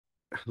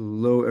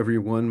Hello,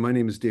 everyone. My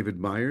name is David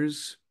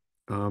Myers.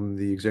 I'm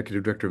the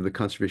Executive Director of the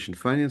Conservation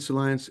Finance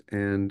Alliance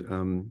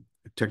and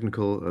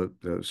technical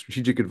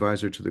strategic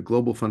advisor to the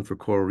Global Fund for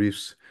Coral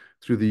Reefs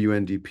through the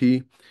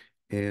UNDP.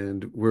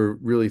 And we're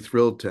really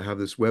thrilled to have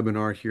this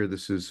webinar here.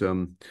 This is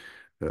a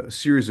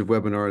series of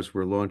webinars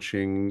we're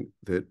launching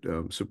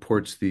that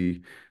supports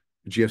the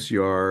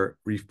GFCR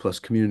Reef Plus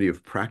Community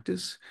of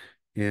Practice.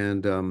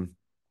 And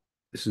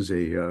this is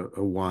a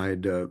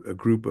wide a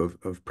group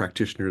of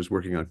practitioners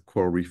working on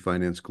coral reef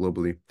finance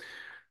globally.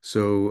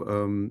 So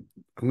I'm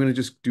going to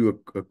just do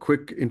a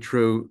quick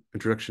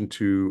introduction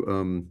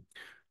to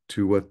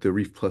what the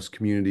Reef Plus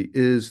community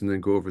is, and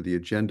then go over the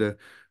agenda.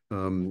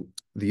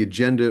 The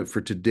agenda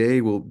for today,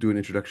 we'll do an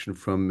introduction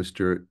from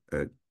Mr.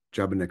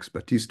 Jabanex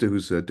Batista,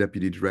 who's a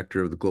Deputy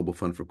Director of the Global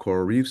Fund for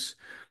Coral Reefs.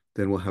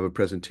 Then we'll have a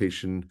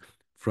presentation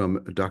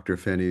from Dr.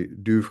 Fanny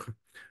Duvre,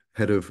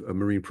 Head of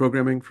Marine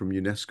Programming from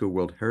UNESCO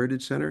World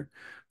Heritage Center,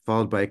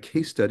 followed by a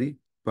case study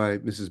by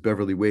Mrs.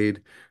 Beverly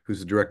Wade, who's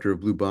the Director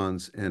of Blue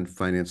Bonds and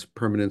Finance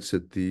Permanence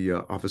at the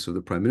Office of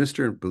the Prime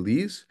Minister in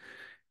Belize.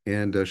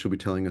 And she'll be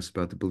telling us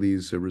about the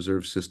Belize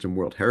Reserve System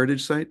World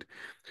Heritage Site.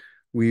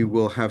 We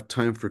will have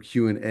time for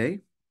Q&A,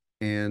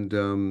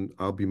 and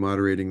I'll be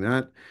moderating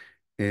that.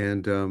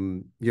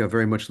 And yeah,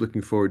 very much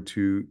looking forward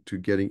to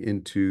getting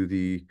into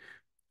the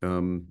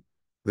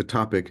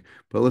topic.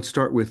 But let's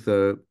start with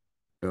a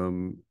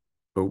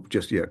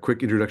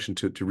quick introduction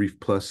to Reef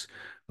Plus.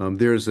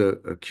 There's a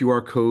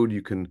QR code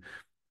you can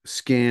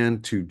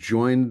scan to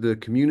join the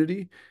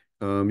community.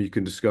 You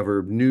can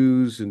discover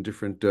news and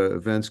different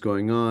events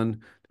going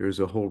on. There's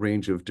a whole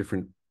range of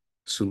different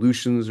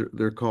solutions,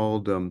 they're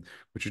called,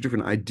 which are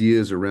different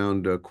ideas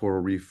around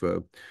coral reef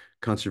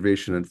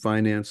conservation and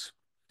finance.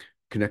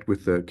 Connect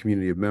with the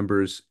community of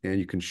members, and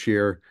you can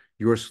share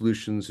your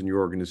solutions and your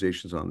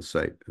organizations on the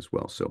site as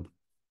well. So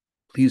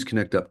please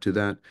connect up to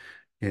that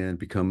and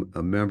become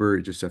a member.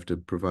 You just have to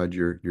provide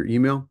your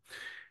email.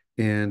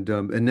 And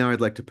now I'd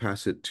like to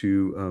pass it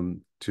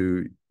to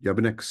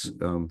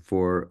Jabanex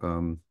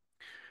for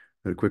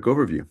a quick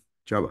overview.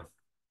 Jaba.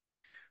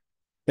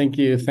 Thank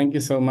you. Thank you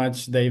so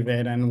much,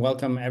 David, and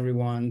welcome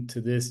everyone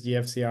to this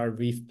GFCR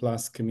Reef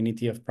Plus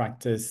Community of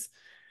Practice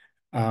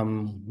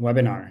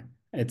webinar.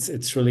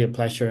 It's really a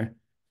pleasure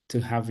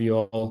to have you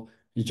all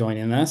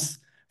joining us.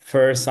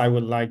 First, I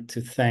would like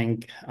to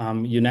thank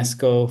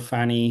UNESCO,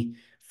 Fanny,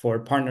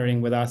 for partnering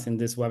with us in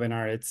this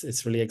webinar.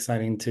 It's really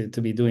exciting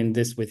to be doing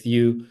this with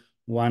you,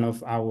 one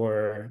of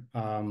our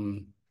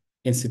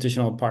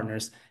institutional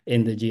partners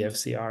in the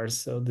GFCR.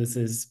 So this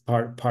is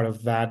part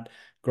of that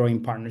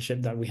growing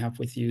partnership that we have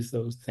with you.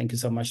 So thank you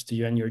so much to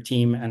you and your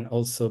team, and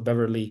also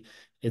Beverly.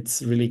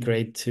 It's really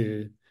great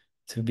to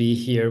be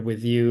here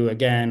with you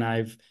again.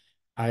 I've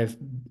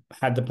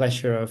had the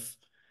pleasure of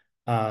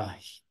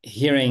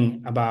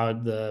hearing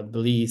about the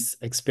Belize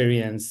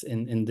experience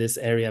in this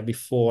area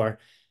before,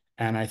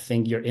 and I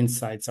think your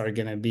insights are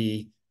going to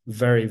be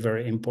very,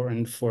 very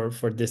important for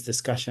this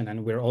discussion.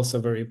 And we're also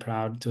very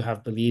proud to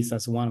have Belize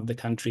as one of the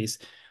countries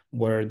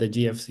where the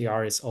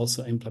GFCR is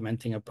also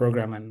implementing a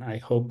program. And I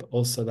hope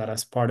also that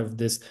as part of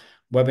this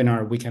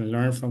webinar, we can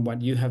learn from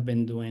what you have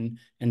been doing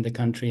in the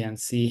country and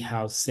see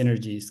how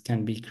synergies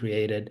can be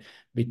created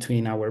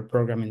between our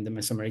program in the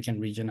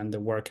Mesoamerican region and the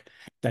work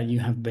that you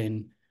have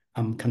been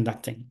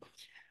conducting.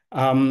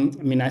 I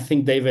mean, I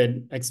think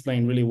David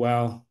explained really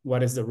well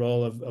what is the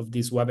role of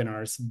these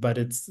webinars, but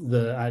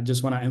I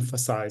just want to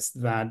emphasize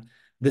that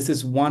this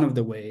is one of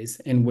the ways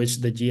in which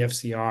the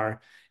GFCR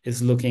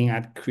is looking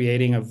at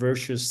creating a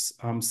virtuous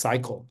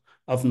cycle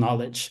of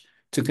knowledge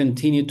to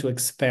continue to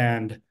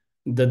expand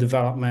the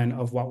development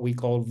of what we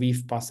call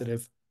reef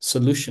positive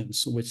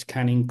solutions, which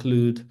can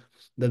include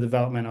the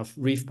development of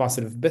reef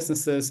positive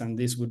businesses, and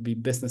these would be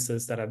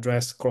businesses that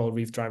address coral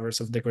reef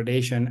drivers of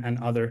degradation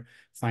and other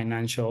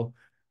financial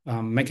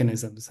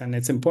mechanisms. And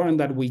it's important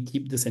that we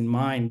keep this in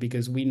mind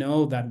because we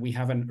know that we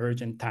have an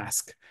urgent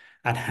task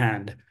at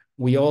hand.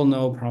 We all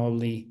know,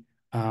 probably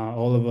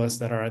all of us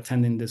that are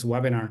attending this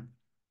webinar,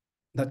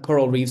 that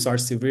coral reefs are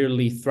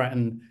severely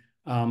threatened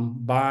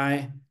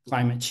by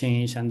climate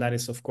change, and that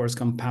is, of course,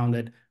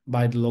 compounded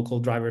by the local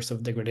drivers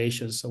of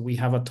degradation. So we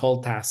have a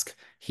tall task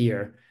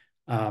here.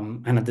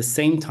 And at the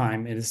same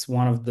time, it is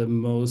one of the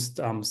most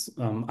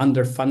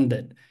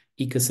underfunded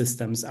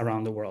ecosystems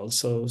around the world.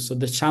 So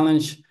the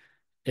challenge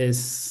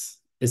is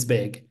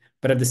big,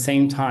 but at the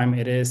same time,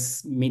 it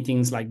is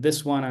meetings like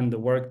this one and the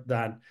work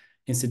that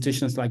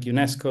institutions like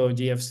UNESCO,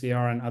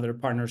 GFCR, and other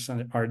partners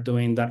are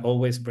doing that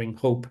always bring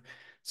hope.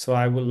 So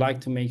I would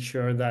like to make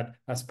sure that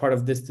as part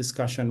of this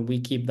discussion,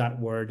 we keep that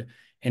word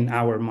in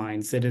our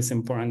minds. It is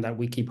important that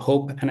we keep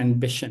hope and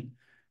ambition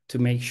to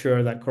make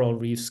sure that coral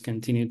reefs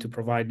continue to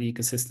provide the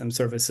ecosystem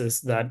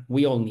services that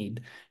we all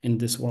need in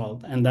this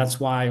world. And that's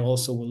why I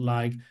also would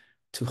like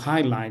to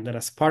highlight that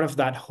as part of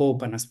that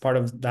hope and as part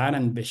of that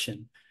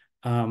ambition,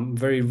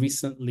 very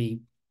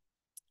recently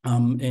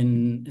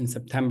in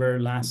September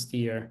last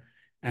year,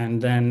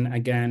 and then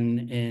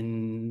again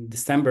in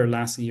December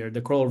last year,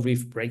 the Coral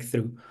Reef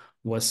Breakthrough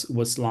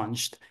was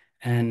launched.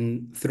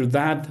 And through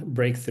that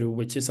breakthrough,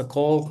 which is a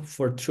call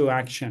for true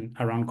action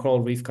around coral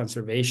reef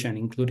conservation,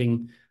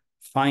 including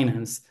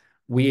finance,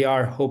 we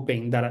are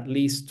hoping that at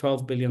least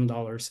 $12 billion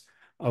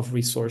of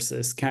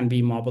resources can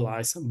be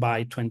mobilized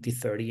by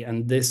 2030.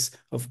 And this,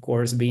 of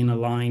course, being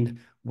aligned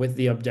with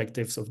the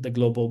objectives of the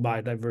global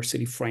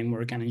biodiversity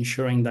framework and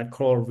ensuring that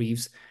coral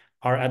reefs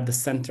are at the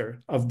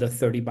center of the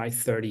 30 by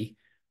 30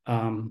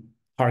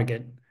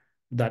 target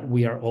that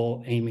we are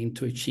all aiming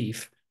to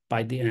achieve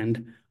by the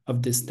end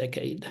of this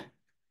decade.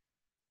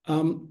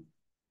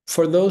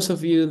 For those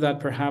of you that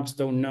perhaps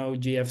don't know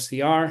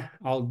GFCR,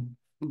 I'll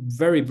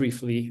very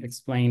briefly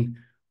explain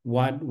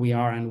what we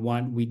are and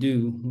what we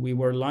do. We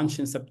were launched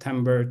in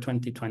September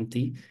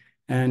 2020.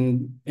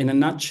 And in a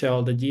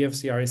nutshell, the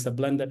GFCR is a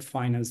blended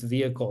finance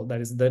vehicle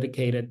that is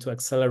dedicated to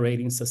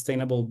accelerating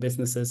sustainable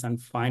businesses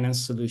and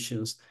finance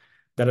solutions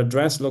that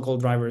address local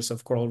drivers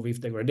of coral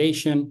reef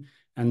degradation.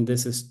 And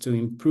this is to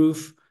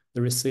improve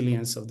the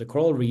resilience of the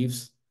coral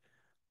reefs,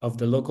 of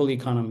the local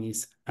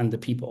economies, and the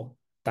people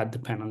that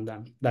depend on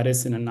them. That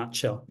is, in a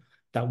nutshell,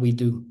 that we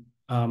do.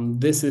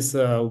 This is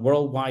a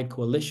worldwide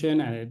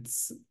coalition, and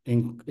it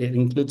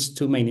includes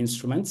two main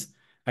instruments: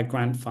 a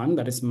grant fund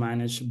that is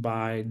managed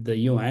by the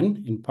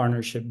UN in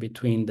partnership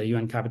between the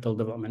UN Capital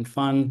Development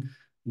Fund,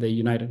 the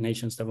United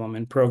Nations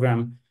Development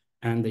Program,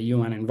 and the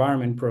UN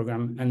Environment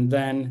Program, and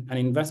then an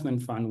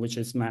investment fund, which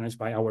is managed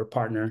by our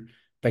partner,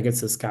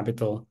 Pegasus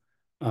Capital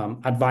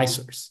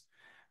Advisors.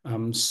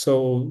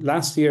 So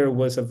last year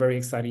was a very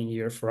exciting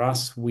year for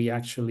us. We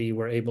actually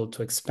were able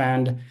to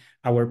expand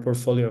our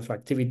portfolio of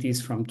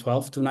activities from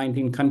 12 to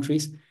 19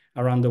 countries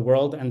around the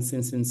world. And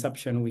since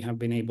inception, we have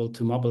been able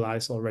to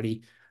mobilize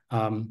already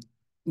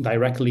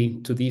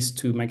directly to these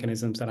two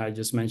mechanisms that I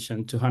just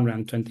mentioned,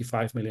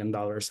 $225 million.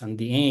 And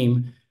the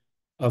aim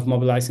of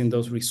mobilizing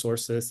those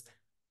resources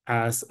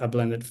as a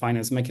blended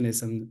finance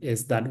mechanism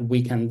is that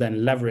we can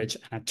then leverage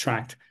and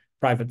attract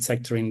private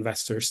sector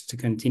investors to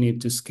continue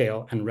to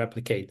scale and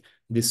replicate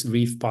this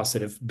reef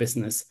positive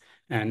business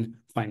and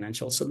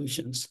financial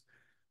solutions.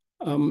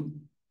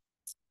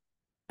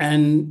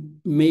 And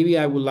maybe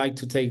I would like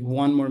to take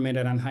one more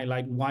minute and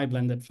highlight why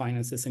blended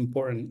finance is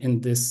important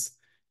in this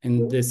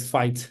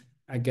fight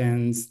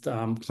against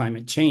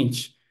climate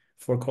change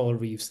for coral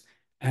reefs.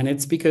 And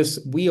it's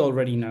because we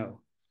already know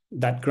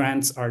that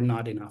grants are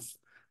not enough.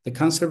 The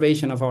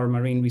conservation of our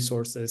marine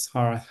resources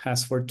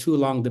has for too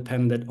long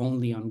depended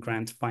only on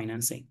grant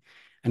financing.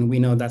 And we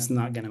know that's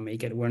not going to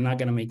make it. We're not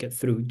going to make it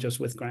through just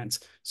with grants.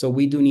 So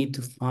we do need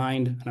to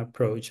find an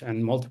approach,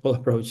 and multiple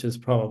approaches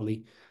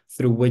probably,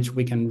 through which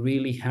we can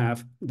really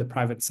have the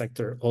private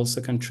sector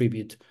also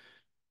contribute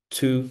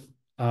to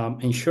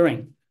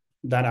ensuring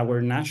that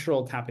our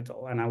natural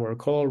capital and our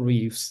coral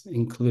reefs,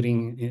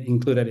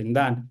 included in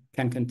that,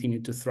 can continue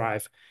to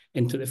thrive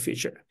into the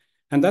future.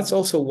 And that's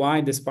also why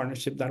this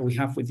partnership that we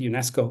have with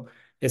UNESCO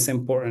is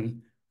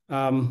important.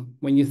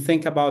 When you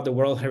think about the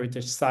World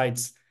Heritage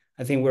sites,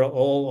 I think we're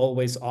all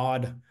always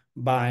awed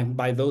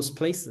by those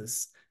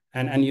places.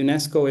 And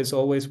UNESCO is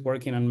always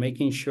working on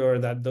making sure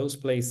that those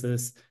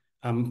places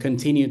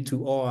continue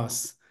to awe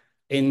us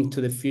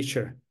into the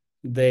future.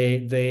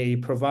 They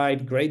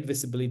provide great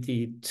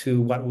visibility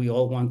to what we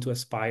all want to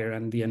aspire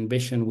and the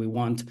ambition we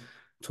want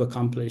to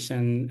accomplish.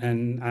 And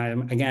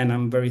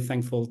I'm very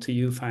thankful to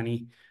you,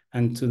 Fanny,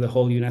 and to the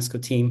whole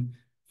UNESCO team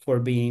for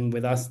being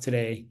with us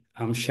today,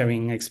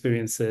 sharing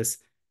experiences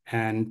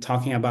and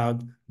talking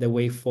about the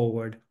way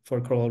forward for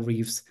coral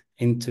reefs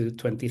into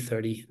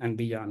 2030 and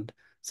beyond.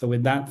 So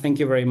with that, thank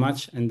you very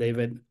much. And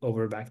David,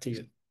 back to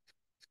you.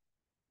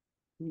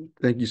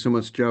 Thank you so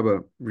much,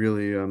 Jabba.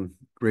 Really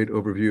great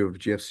overview of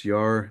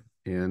GFCR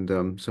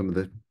and some of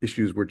the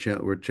issues we're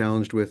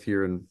challenged with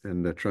here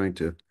and trying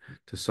to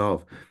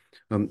solve.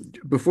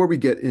 Before we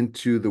get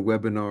into the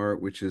webinar,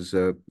 which is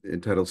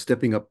entitled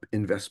Stepping Up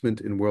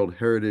Investment in World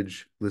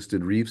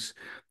Heritage-listed Reefs,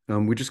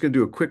 we're just going to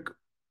do a quick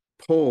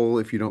poll,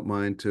 if you don't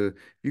mind, if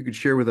you could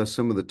share with us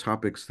some of the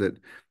topics that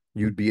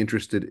you'd be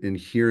interested in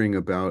hearing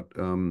about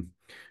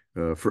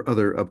for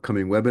other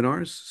upcoming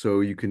webinars.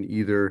 So you can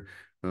either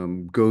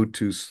go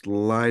to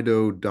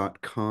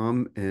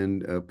slido.com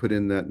and put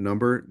in that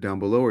number down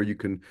below, or you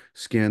can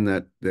scan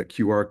that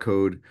QR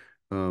code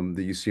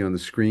that you see on the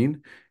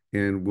screen,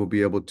 and we'll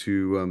be able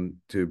to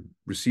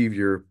receive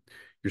your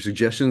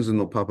suggestions, and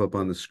they'll pop up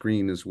on the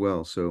screen as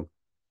well. So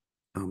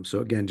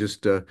again,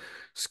 just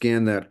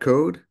scan that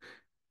code,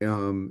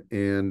 and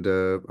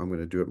I'm going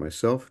to do it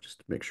myself just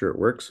to make sure it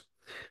works.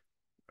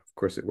 Of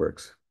course, it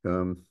works.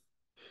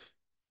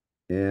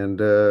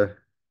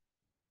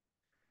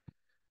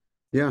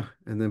 Yeah,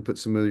 and then put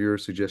some of your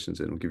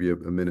suggestions in. We'll give you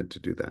a minute to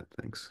do that.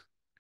 Thanks.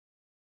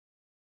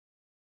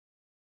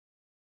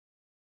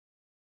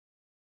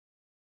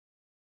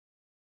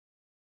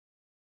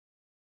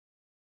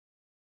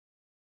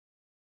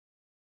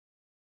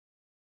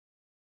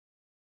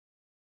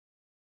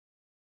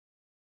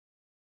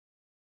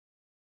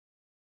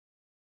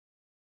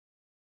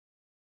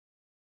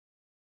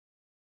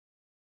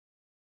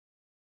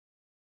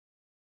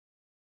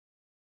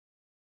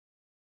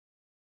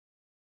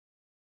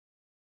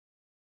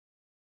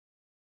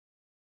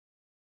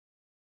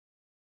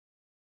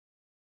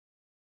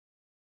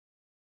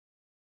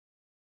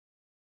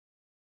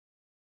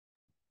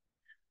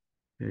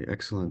 Okay,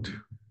 excellent.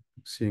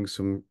 Seeing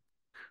some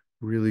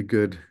really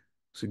good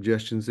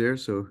suggestions there.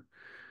 So,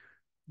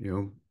 you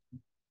know,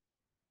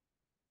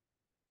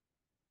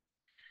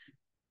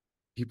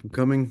 keep them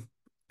coming.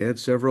 Add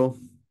several.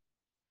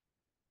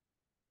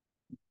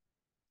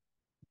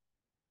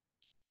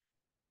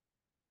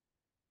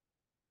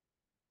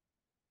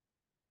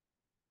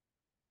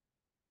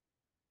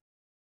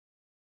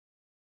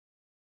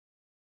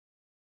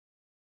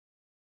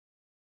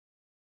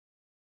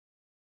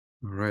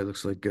 All right,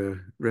 looks like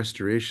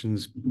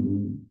restoration's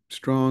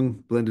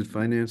strong, blended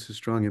finance is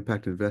strong,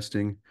 impact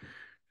investing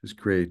is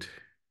great.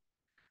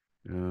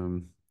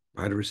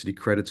 Biodiversity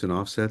credits and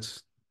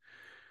offsets,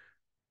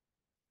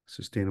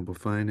 sustainable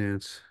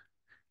finance,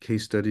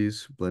 case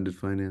studies, blended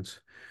finance.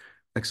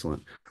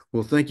 Excellent.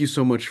 Well, thank you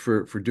so much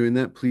for doing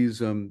that. Please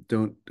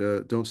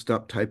don't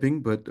stop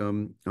typing, but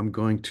I'm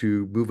going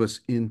to move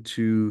us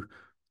into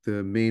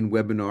the main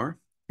webinar,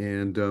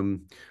 and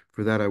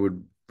for that, I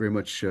would very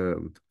much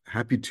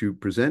happy to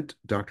present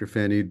Dr.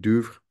 Fanny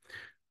Douvre,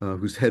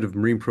 who's head of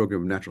Marine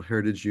Program of Natural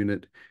Heritage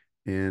Unit,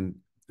 and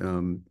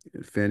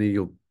Fanny,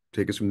 you'll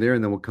take us from there,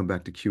 and then we'll come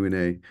back to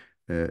Q&A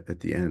at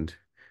the end.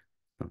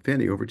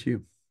 Fanny, over to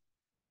you.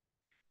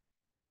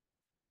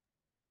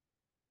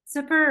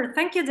 Super.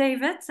 Thank you,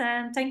 David.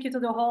 And thank you to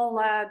the whole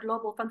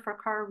Global Fund for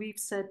Coral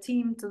Reefs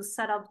team to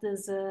set up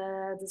this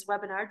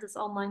webinar, this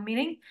online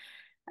meeting.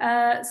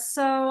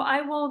 So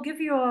I will give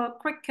you a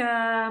quick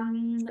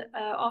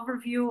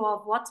overview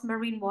of what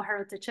marine world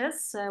heritage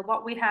is,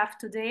 what we have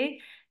today,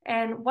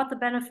 and what the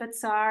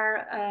benefits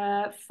are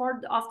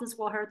of this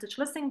World Heritage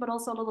listing, but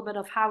also a little bit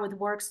of how it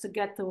works to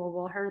get to a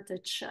World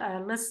Heritage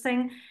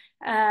listing,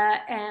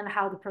 and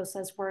how the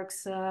process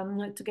works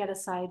to get a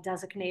site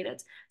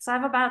designated. So I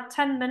have about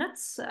 10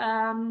 minutes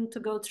to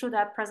go through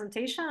that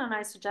presentation, and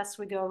I suggest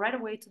we go right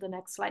away to the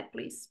next slide,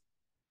 please.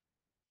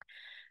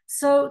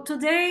 So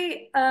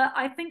today,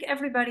 I think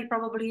everybody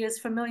probably is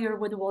familiar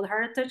with World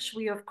Heritage.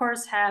 We, of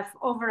course, have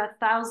over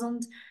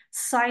 1,000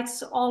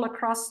 sites all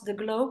across the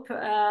globe,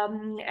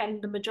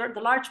 and the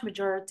large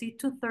majority,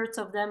 2/3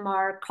 of them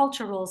are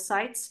cultural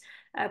sites,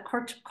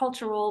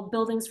 cultural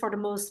buildings for the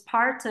most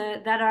part,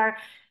 that are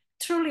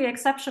truly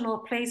exceptional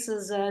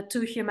places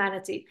to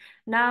humanity.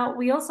 Now,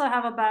 we also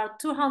have about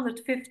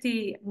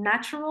 250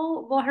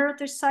 natural World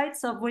Heritage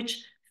sites, of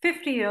which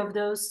 50 of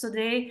those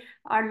today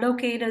are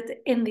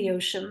located in the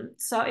ocean.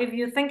 So if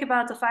you think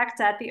about the fact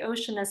that the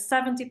ocean is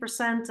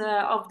 70%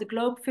 of the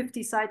globe,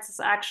 50 sites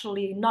is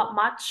actually not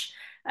much.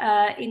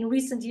 In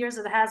recent years,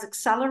 it has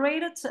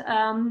accelerated,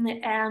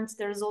 and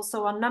there's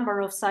also a number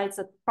of sites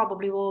that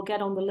probably will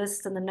get on the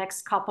list in the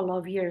next couple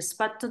of years.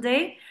 But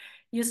today,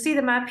 you see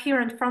the map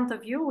here in front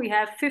of you. We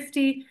have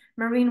 50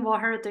 marine World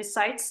Heritage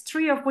sites,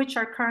 3 of which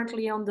are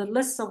currently on the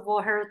list of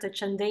World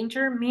Heritage and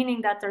Danger,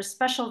 meaning that their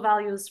special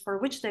values for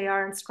which they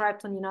are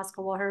inscribed on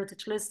UNESCO World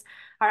Heritage list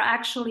are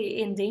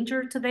actually in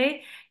danger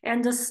today.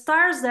 And the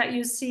stars that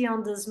you see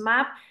on this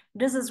map,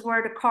 this is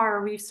where the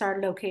coral reefs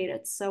are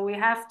located. So we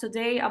have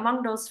today,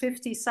 among those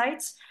 50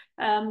 sites,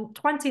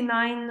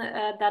 29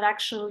 that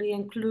actually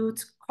include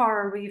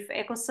coral reef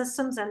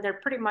ecosystems, and they're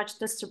pretty much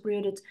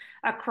distributed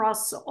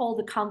across all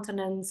the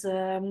continents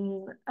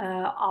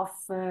of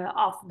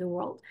the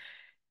world.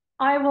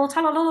 I will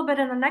tell a little bit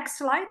in the next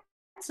slide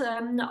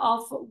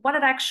of what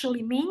it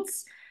actually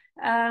means.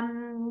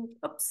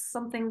 Oops,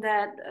 something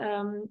that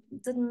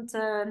didn't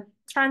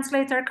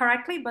translate there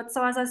correctly, but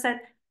so as I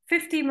said,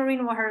 50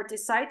 marine World Heritage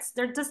sites,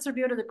 they're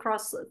distributed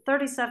across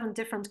 37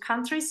 different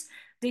countries.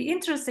 The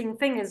interesting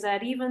thing is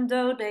that even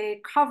though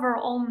they cover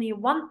only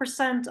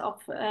 1%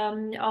 of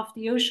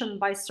the ocean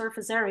by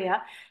surface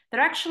area, they're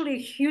actually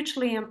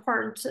hugely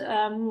important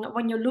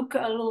when you look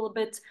a little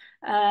bit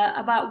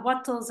about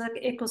what those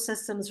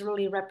ecosystems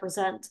really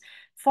represent.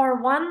 For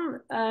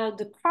one,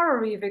 the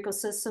coral reef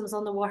ecosystems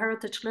on the World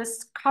Heritage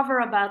list cover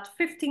about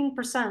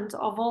 15%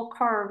 of all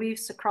coral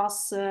reefs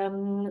across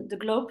the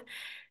globe.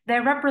 They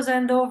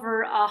represent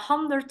over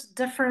 100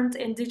 different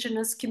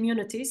indigenous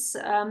communities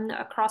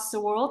across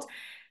the world.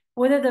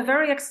 We did a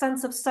very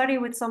extensive study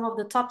with some of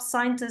the top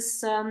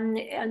scientists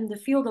in the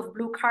field of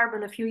blue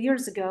carbon a few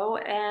years ago,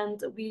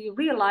 and we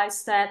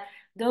realized that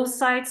those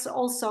sites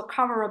also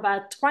cover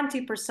about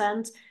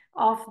 20%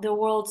 of the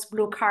world's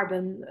blue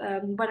carbon,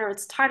 whether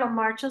it's tidal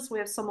marshes. We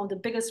have some of the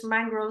biggest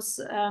mangroves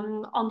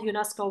on the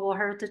UNESCO World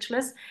Heritage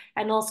list,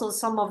 and also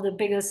some of the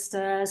biggest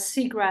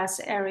seagrass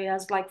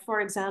areas, like,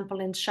 for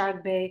example, in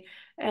Shark Bay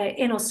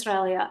in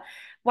Australia.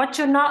 What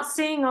you're not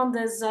seeing on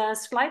this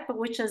slide, but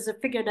which is a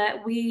figure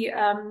that we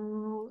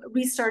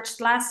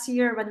researched last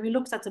year when we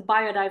looked at the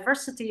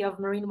biodiversity of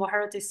marine World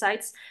Heritage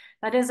sites,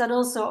 that is that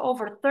also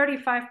over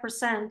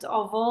 35%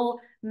 of all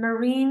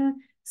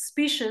marine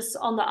species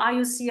on the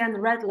IUCN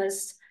Red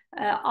List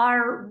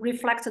are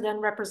reflected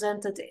and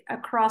represented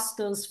across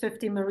those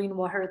 50 marine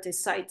World Heritage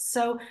sites.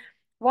 So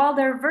while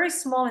they're very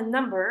small in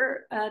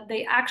number,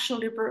 they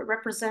actually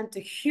represent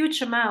a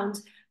huge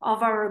amount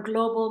of our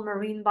global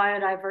marine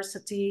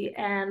biodiversity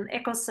and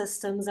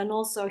ecosystems, and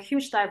also a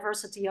huge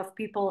diversity of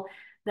people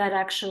that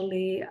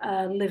actually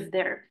live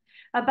there.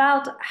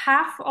 About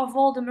half of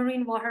all the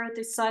marine World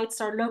Heritage sites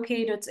are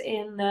located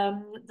in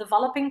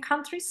developing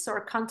countries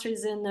or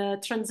countries in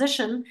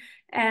transition,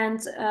 and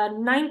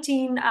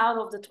 19 out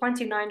of the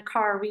 29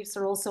 coral reefs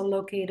are also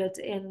located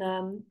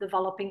in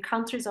developing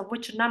countries, of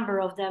which a number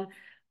of them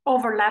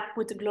overlap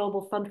with the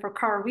Global Fund for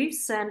Coral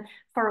Reefs, and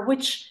for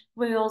which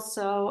we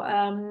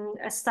also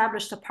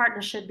established a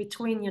partnership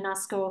between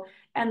UNESCO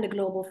and the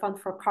Global Fund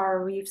for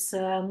Coral Reefs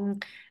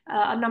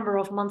a number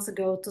of months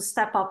ago to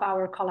step up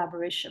our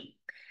collaboration.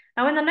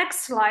 Now, in the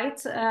next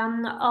slide,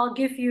 I'll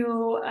give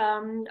you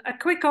a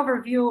quick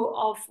overview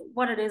of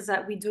what it is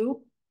that we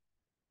do.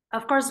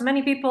 Of course,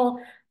 many people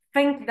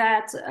think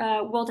that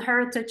World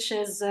Heritage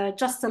is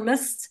just a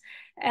list,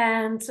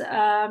 and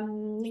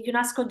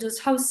UNESCO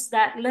just hosts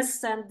that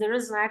list, and there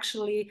isn't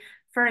actually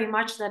very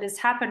much that is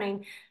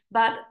happening.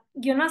 But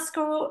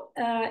UNESCO,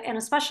 and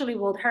especially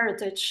World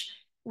Heritage,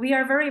 we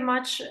are very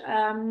much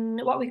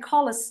what we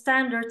call a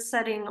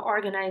standard-setting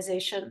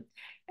organization.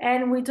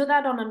 And we do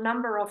that on a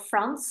number of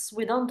fronts.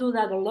 We don't do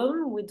that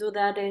alone. We do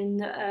that in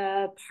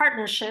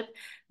partnership.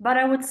 But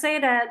I would say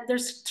that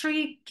there's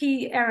three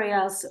key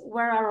areas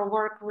where our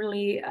work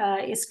really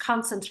is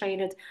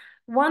concentrated.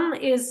 One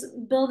is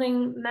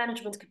building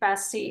management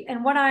capacity.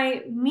 And what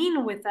I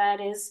mean with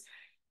that is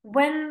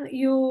when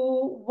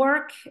you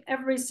work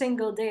every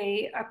single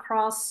day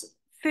across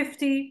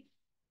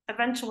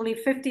eventually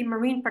 50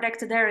 marine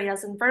protected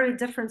areas in very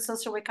different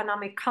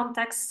socioeconomic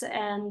contexts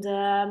and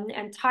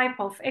type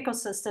of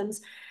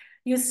ecosystems,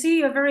 you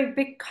see a very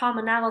big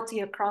commonality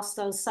across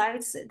those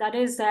sites. That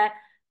is that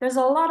there's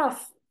a lot of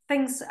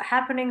things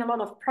happening, a lot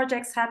of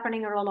projects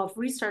happening, a lot of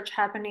research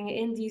happening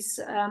in these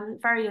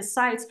various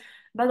sites,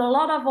 but a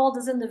lot of all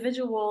these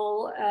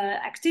individual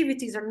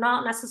activities are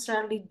not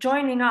necessarily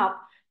joining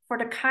up for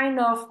the kind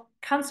of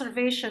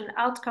conservation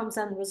outcomes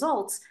and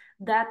results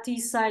that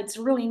these sites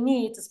really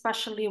need,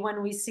 especially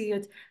when we see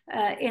it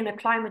in a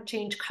climate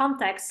change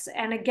context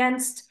and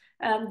against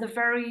the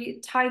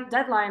very tight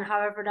deadline,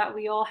 however, that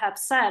we all have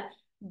set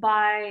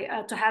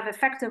to have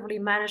effectively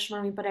managed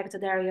marine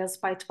protected areas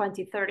by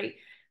 2030.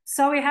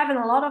 So we have in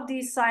a lot of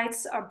these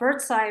sites a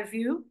bird's eye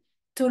view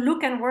to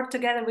look and work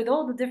together with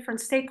all the different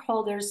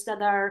stakeholders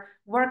that are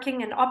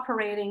working and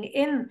operating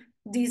in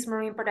these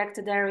marine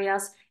protected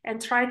areas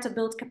and try to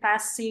build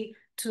capacity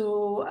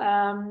to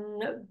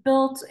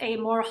build a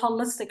more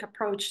holistic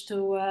approach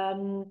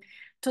to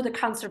the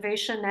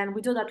conservation. And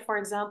we do that, for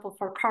example,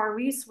 for Coral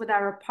Reefs with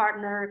our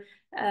partner,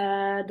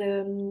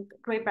 the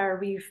Great Barrier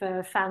Reef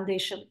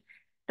Foundation.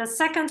 The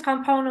second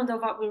component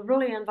of what we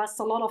really invest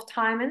a lot of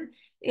time in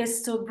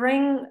is to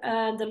bring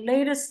the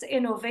latest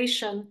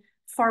innovation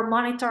for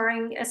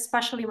monitoring,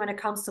 especially when it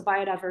comes to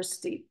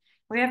biodiversity.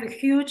 We have a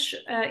huge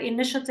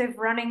initiative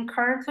running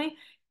currently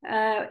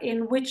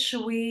in which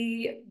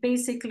we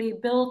basically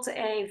built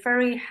a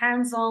very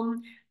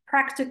hands-on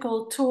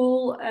practical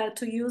tool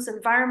to use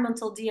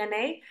environmental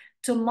DNA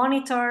to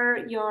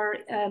monitor your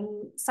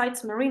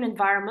site's marine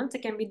environment.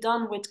 It can be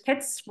done with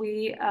kits.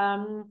 We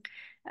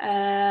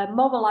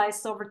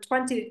mobilized over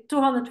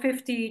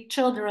 250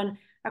 children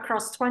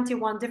across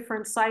 21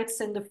 different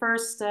sites in the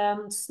first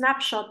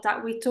snapshot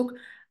that we took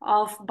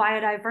of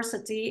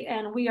biodiversity.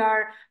 And we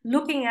are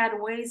looking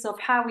at ways of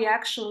how we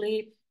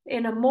actually,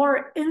 in a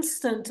more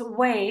instant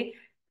way,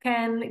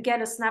 can get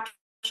a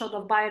snapshot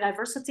of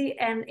biodiversity.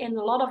 And in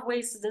a lot of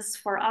ways, this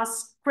for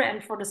us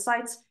and for the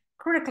sites,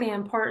 critically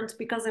important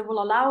because it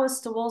will allow us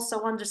to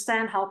also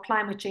understand how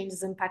climate change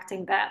is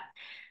impacting that.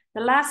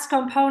 The last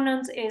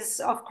component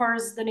is, of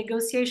course, the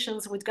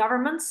negotiations with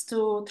governments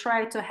to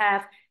try to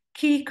have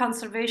key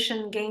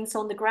conservation gains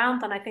on the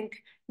ground. And I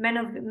think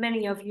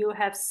many of you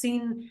have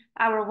seen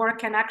our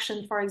work in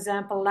action, for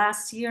example,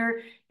 last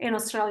year in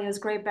Australia's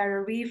Great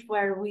Barrier Reef,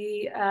 where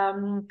we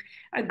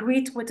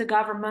agreed with the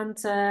government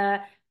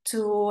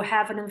to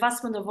have an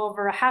investment of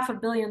over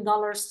 $500 million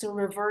to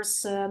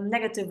reverse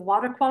negative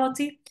water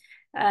quality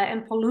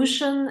and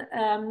pollution,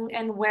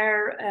 and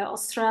where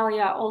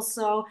Australia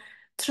also,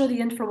 through the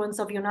influence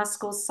of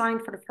UNESCO,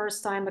 signed for the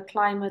first time a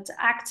climate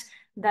act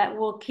that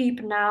will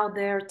keep now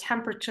their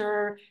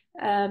temperature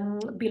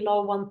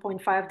below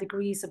 1.5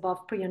 degrees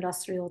above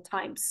pre-industrial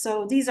times.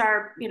 So these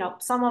are,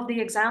 some of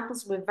the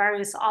examples with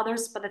various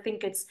others, but I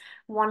think it's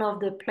one of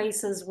the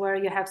places where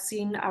you have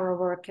seen our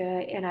work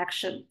in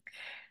action.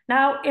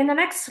 Now, in the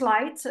next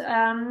slide,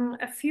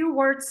 a few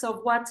words of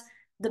what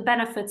the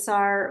benefits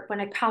are when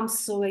it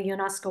comes to a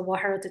UNESCO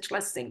World Heritage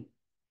listing.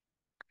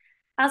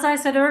 As I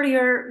said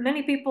earlier,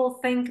 many people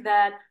think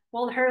that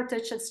World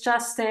Heritage is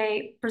just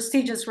a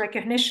prestigious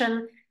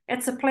recognition.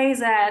 It's a place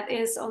that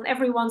is on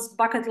everyone's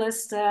bucket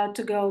list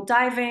to go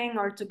diving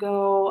or to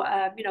go,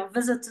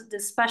 visit the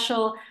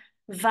special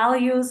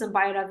values and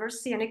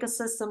biodiversity and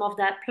ecosystem of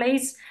that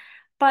place.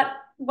 But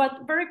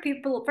what very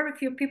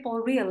few people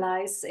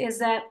realize is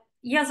that,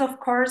 yes, of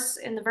course,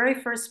 in the very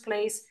first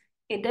place,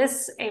 it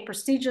is a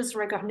prestigious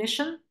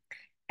recognition.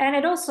 And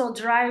it also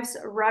drives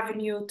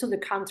revenue to the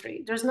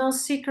country. There's no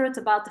secret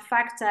about the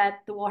fact that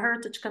the World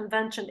Heritage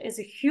Convention is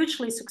a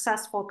hugely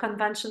successful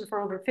convention for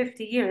over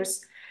 50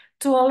 years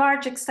to a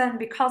large extent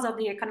because of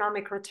the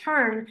economic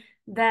return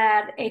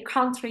that a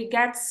country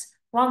gets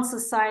once a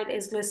site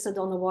is listed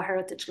on the World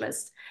Heritage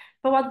List.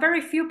 But what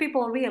very few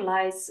people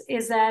realize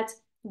is that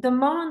the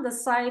moment the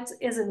site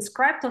is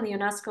inscribed on the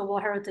UNESCO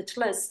World Heritage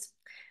List,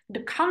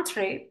 the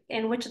country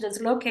in which it is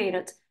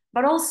located,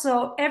 but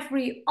also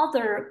every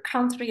other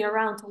country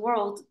around the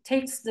world,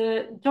 takes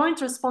the joint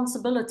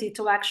responsibility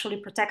to actually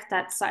protect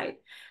that site.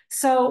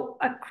 So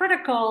a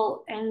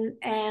critical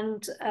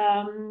and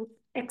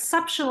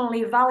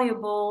exceptionally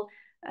valuable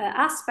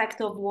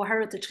aspect of World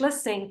Heritage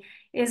listing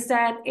is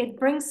that it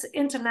brings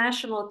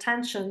international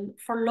attention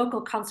for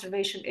local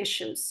conservation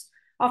issues.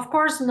 Of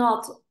course,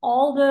 not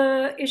all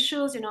the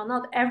issues,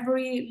 not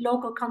every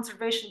local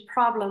conservation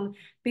problem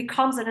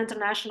becomes an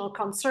international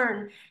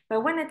concern,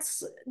 but when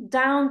it's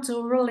down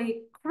to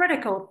really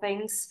critical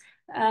things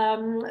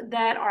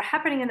that are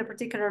happening in a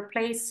particular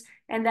place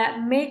and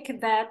that make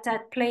that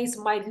place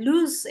might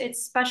lose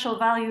its special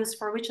values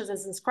for which it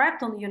is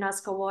inscribed on the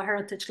UNESCO World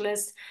Heritage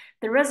List,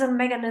 there is a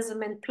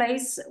mechanism in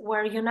place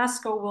where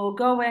UNESCO will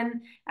go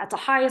in at the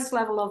highest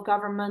level of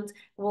government,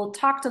 will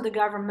talk to the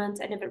government,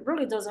 and if it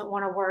really doesn't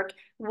want to work,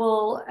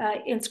 will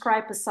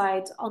inscribe a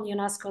site on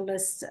UNESCO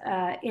list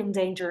in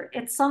danger.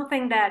 It's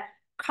something that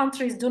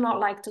countries do not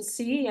like to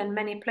see in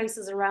many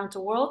places around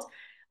the world.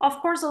 Of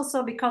course,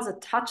 also because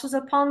it touches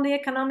upon the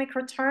economic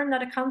return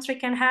that a country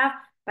can have,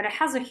 but it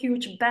has a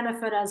huge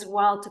benefit as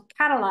well to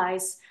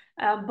catalyze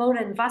both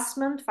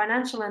investment,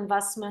 financial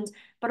investment,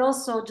 but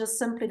also just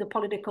simply the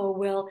political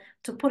will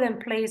to put in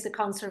place the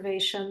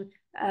conservation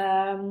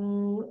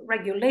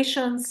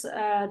regulations,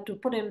 to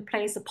put in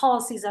place the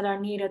policies that are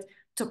needed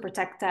to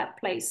protect that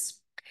place.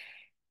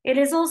 It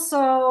is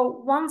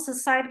also, once a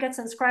site gets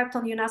inscribed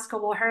on the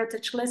UNESCO World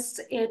Heritage List,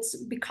 it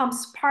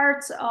becomes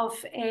part of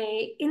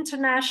an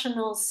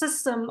international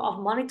system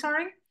of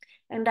monitoring.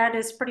 And that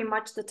is pretty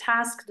much the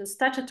task, the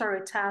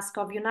statutory task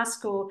of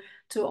UNESCO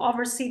to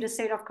oversee the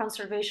state of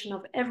conservation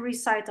of every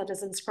site that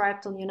is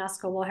inscribed on the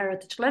UNESCO World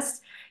Heritage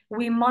List.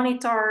 We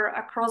monitor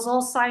across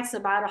all sites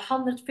about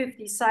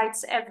 150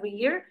 sites every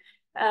year,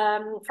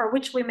 for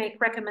which we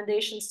make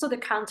recommendations to the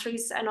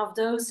countries. And of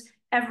those,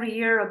 every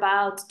year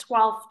about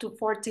 12 to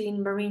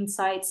 14 marine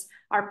sites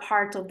are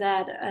part of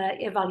that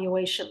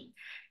evaluation.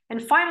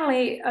 And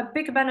finally, a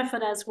big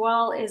benefit as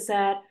well is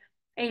that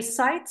a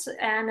site,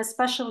 and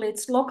especially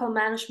its local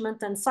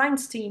management and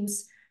science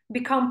teams,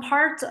 become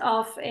part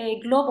of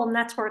a global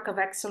network of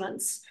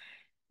excellence.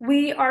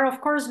 We are, of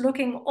course,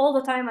 looking all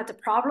the time at the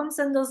problems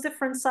in those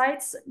different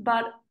sites,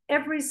 but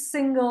every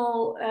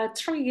single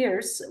 3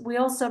 years, we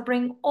also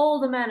bring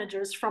all the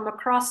managers from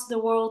across the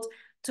world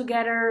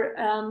together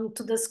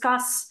to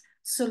discuss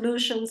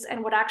solutions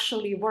and what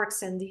actually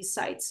works in these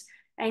sites.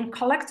 And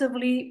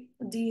collectively,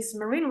 these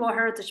marine World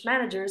Heritage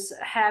managers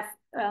have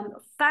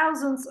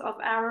thousands of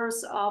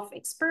hours of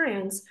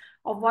experience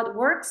of what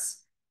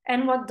works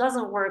and what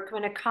doesn't work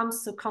when it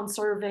comes to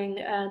conserving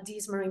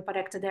these marine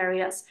protected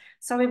areas.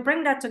 So we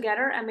bring that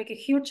together and make a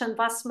huge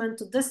investment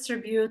to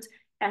distribute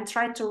and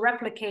try to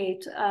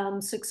replicate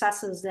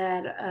successes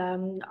that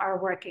are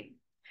working.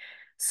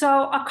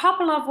 So a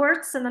couple of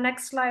words in the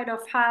next slide of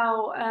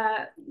how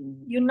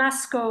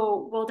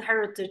UNESCO World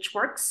Heritage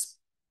works.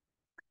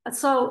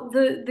 So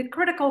the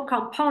critical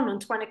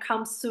component when it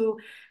comes to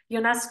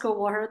UNESCO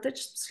World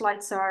Heritage,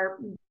 slides are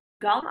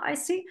gone, I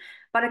see,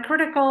 but a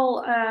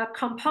critical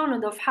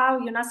component of how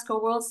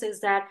UNESCO works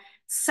is that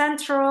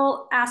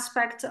central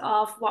aspect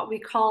of what we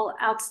call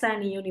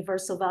outstanding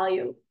universal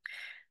value.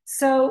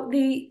 So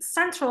the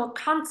central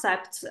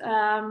concept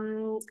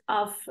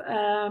of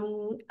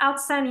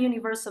outstanding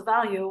universal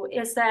value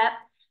is that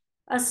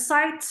a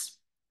site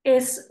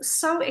is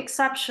so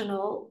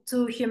exceptional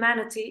to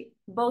humanity,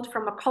 both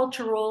from a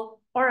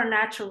cultural or a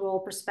natural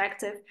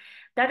perspective,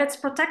 that its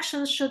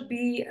protection should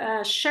be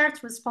a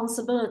shared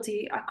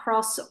responsibility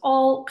across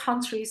all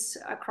countries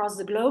across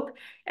the globe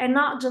and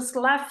not just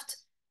left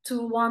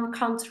to one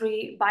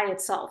country by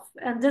itself.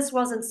 And this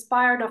was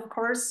inspired, of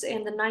course,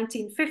 in the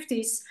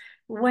 1950s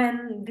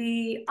when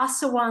the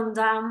Aswan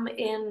Dam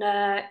in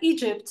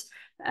Egypt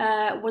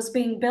was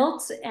being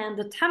built, and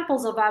the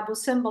temples of Abu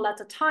Simbel at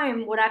the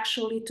time would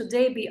actually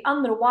today be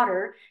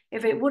underwater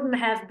if it wouldn't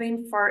have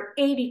been for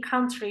 80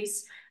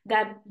 countries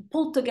that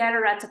pulled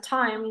together at the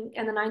time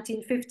in the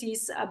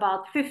 1950s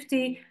about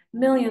 $50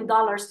 million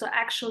to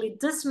actually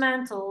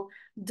dismantle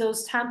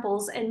those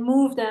temples and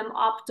move them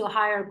up to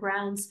higher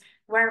grounds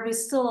where we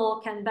still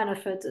can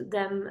benefit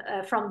them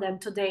from them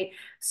today.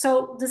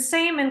 So the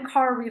same in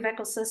coral reef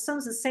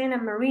ecosystems, the same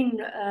in marine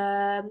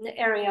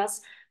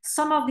areas.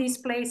 Some of these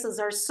places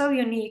are so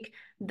unique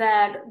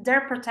that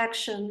their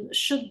protection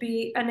should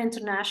be an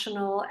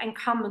international and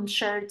common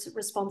shared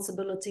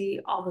responsibility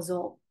of us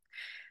all.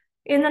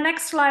 In the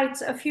next slide,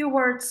 a few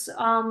words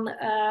on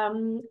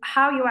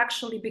how you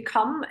actually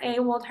become a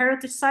World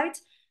Heritage Site.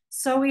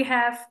 So we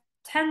have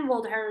 10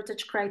 World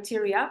Heritage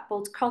criteria,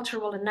 both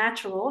cultural and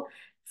natural.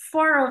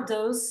 4 of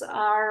those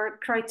are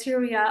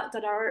criteria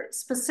that are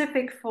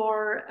specific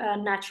for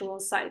natural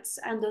sites,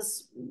 and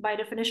thus by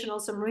definition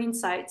also marine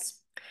sites.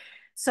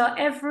 So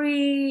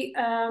every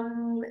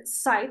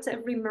site,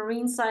 every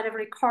marine site,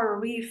 every coral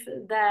reef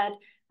that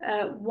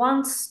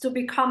wants to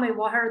become a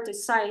World Heritage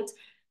site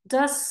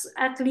does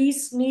at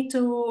least need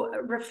to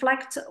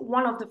reflect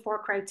one of the 4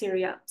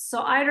 criteria.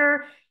 So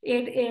either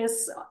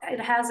it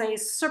has a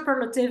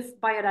superlative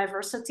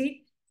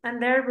biodiversity,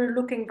 and there we're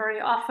looking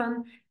very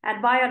often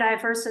at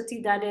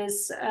biodiversity that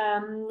is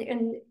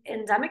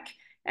endemic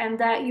and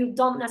that you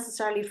don't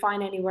necessarily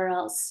find anywhere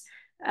else.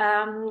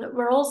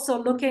 We're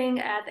also looking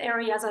at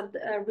areas that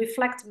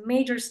reflect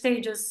major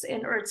stages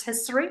in Earth's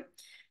history,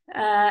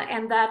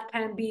 and that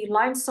can be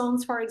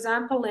limestones, for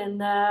example, in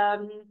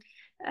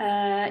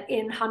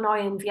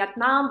Hanoi in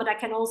Vietnam, but that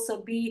can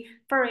also be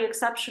very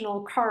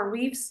exceptional coral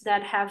reefs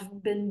that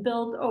have been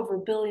built over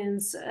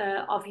billions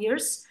of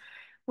years.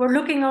 We're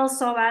looking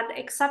also at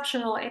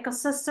exceptional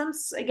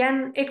ecosystems,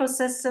 again,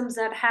 ecosystems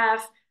that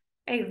have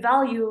a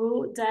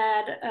value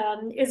that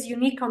is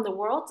unique on the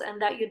world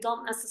and that you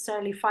don't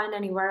necessarily find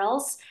anywhere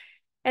else.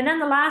 And then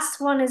the last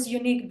one is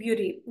unique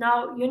beauty.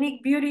 Now,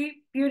 unique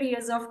beauty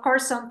is of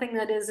course something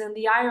that is in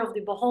the eye of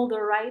the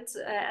beholder, right?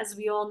 As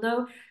we all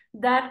know,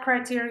 that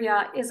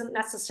criteria isn't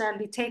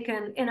necessarily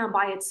taken in and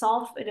by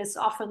itself. It is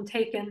often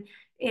taken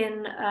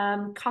in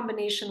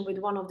combination with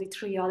one of the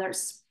 3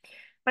 others.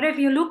 But if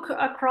you look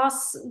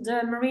across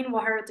the marine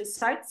World Heritage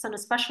sites, and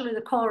especially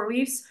the coral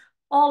reefs,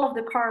 all of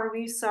the coral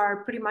reefs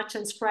are pretty much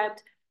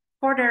inscribed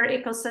for their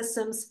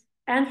ecosystems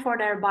and for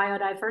their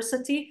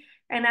biodiversity.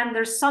 And then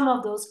there's some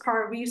of those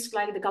coral reefs,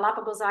 like the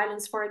Galapagos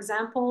Islands, for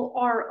example,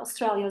 or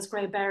Australia's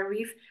Great Barrier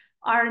Reef,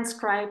 are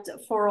inscribed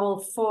for all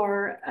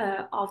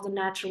 4 of the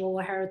natural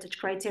heritage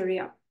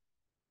criteria.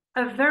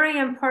 A very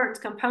important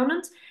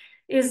component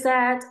is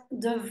that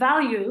the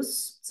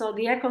values, so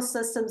the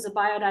ecosystems, the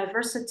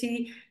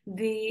biodiversity,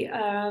 the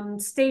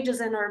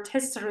stages in Earth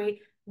history,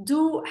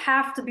 do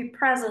have to be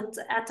present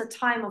at the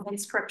time of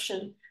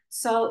inscription.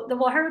 So the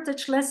World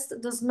Heritage List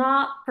does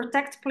not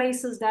protect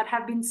places that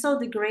have been so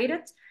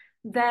degraded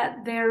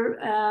that their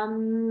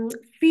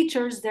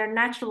features, their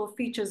natural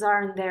features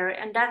aren't there.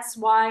 And that's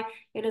why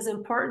it is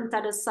important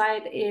that a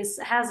site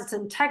has its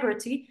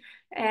integrity,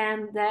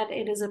 and that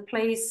it is a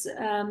place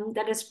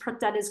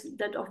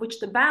that of which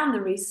the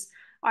boundaries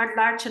are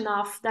large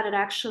enough that it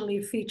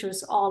actually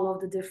features all of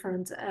the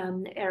different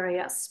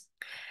areas.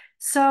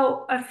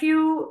 So a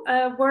few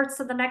words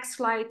to the next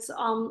slide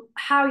on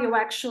how you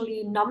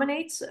actually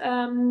nominate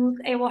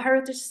a World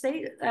Heritage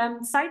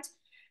site.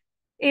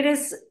 It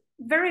is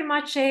very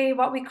much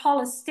what we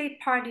call a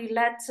state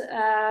party-led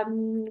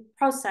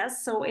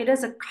process. So it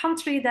is a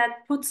country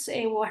that puts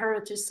a World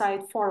Heritage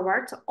site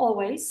forward,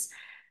 always.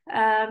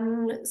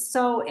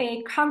 So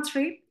a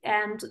country,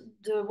 and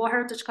the World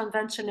Heritage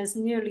Convention is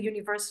nearly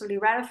universally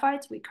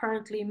ratified. We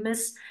currently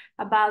miss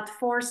about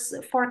four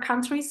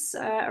countries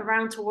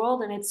around the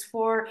world, and it's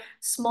 4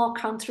 small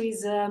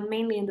countries,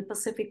 mainly in the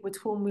Pacific, with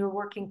whom we're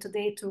working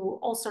today to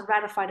also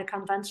ratify the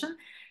convention.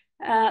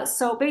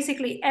 So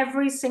basically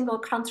every single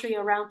country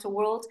around the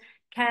world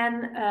can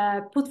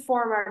put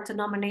forward a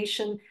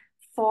nomination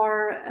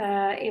for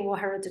a World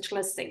Heritage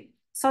listing.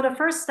 So the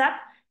first step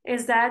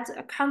is that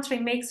a country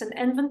makes an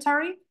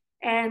inventory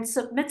and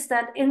submits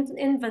that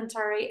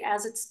inventory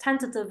as its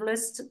tentative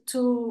list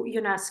to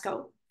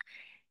UNESCO.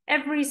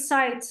 Every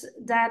site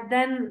that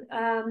then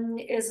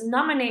is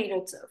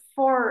nominated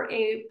for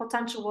a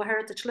potential World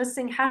Heritage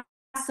listing has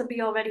to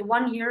be already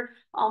 1 year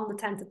on the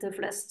tentative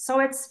list. So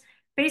it's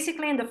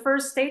basically in the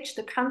first stage,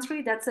 the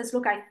country that says,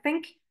 look, I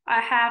think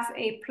I have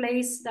a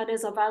place that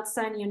is of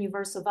outstanding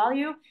universal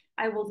value.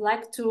 I would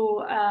like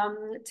to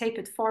take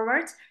it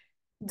forward.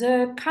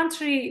 The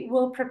country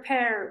will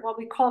prepare what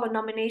we call a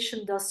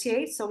nomination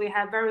dossier. So we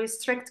have very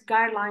strict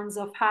guidelines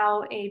of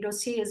how a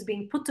dossier is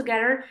being put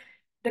together.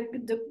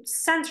 The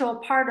central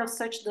part of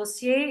such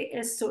dossier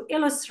is to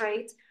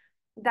illustrate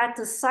that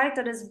the site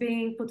that is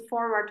being put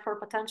forward for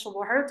potential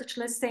World Heritage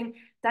listing,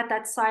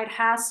 that site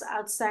has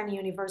outstanding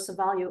universal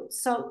value.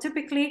 So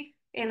typically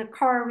in a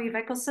coral reef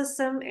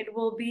ecosystem, it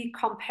will be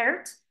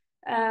compared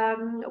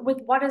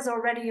with what is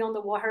already on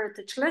the World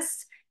Heritage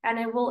list, and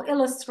it will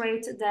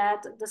illustrate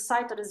that the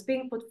site that is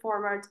being put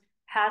forward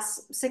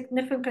has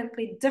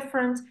significantly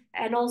different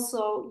and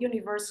also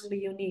universally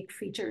unique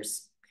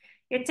features.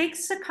 It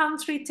takes a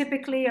country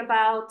typically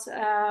about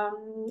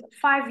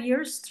 5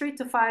 years, 3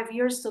 to 5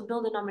 years to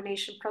build a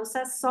nomination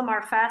process. Some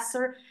are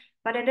faster,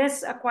 but it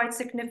is a quite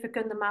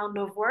significant amount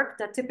of work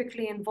that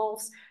typically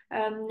involves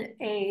a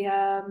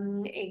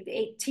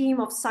team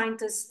of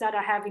scientists that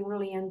are having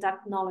really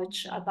in-depth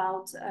knowledge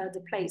about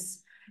the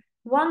place.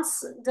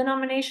 Once the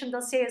nomination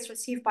dossier is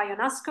received by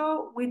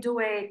UNESCO, we do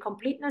a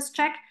completeness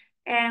check,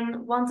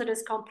 and once it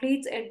is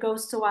complete, it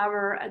goes to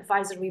our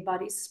advisory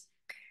bodies.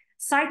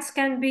 Sites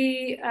can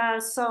be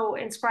so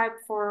inscribed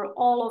for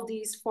all of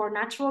these 4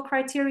 natural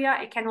criteria.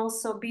 It can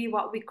also be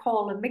what we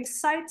call a mixed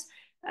site,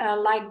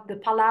 like the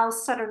Palau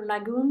Southern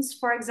Lagoons,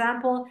 for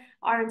example,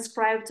 are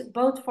inscribed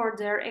both for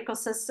their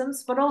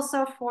ecosystems, but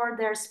also for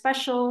their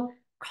special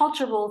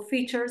cultural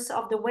features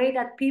of the way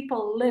that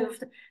people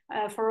lived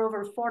for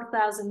over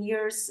 4,000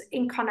 years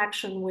in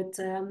connection with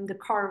the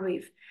coral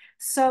reef.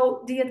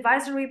 So the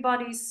advisory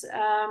bodies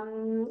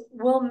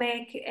will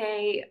make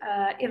a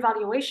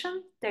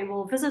evaluation. They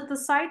will visit the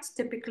site.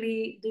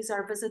 Typically, these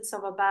are visits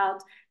of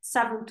about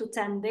 7 to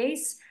 10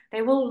 days.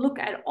 They will look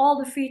at all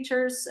the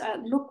features,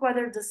 look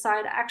whether the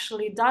site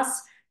actually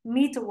does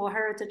meet the World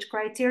Heritage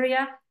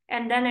criteria,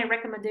 and then a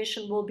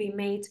recommendation will be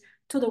made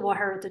to the World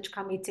Heritage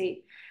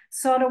Committee.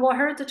 So the World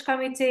Heritage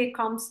Committee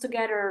comes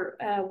together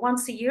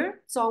once a year.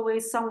 It's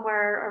always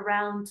somewhere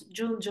around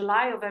June,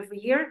 July of every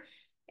year.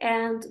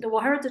 And the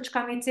World Heritage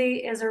Committee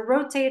is a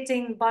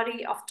rotating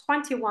body of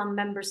 21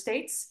 member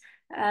states.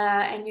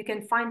 And you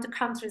can find the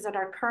countries that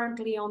are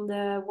currently on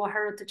the World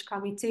Heritage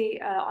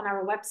Committee on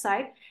our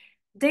website.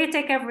 They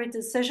take every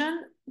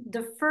decision.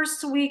 The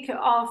first week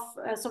of,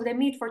 so they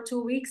meet for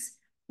 2 weeks.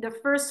 The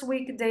first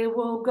week, they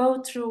will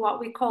go through what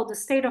we call the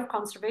state of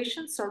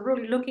conservation. So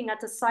really looking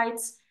at the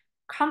sites,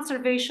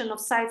 conservation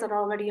of sites that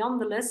are already on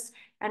the list.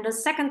 And the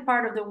second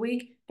part of the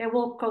week, they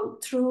will go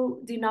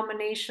through the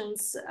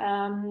nominations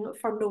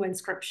for new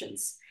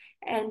inscriptions.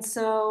 And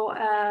so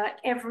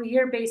every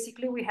year,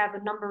 basically, we have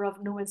a number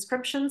of new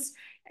inscriptions,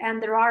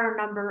 and there are a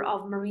number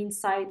of marine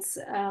sites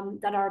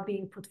that are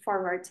being put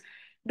forward.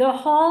 The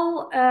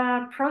whole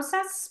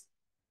process,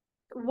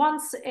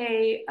 once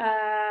a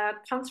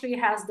country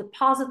has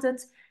deposited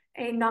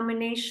a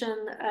nomination,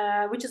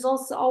 which is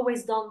also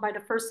always done by the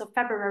 1st of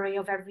February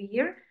of every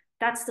year,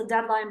 that's the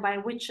deadline by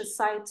which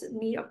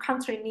a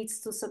country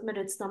needs to submit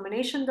its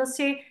nomination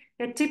dossier.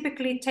 It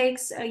typically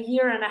takes a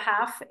year and a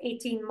half,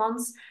 18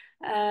 months,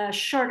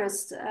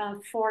 shortest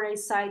for a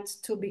site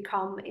to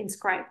become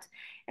inscribed.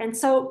 And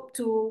so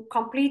to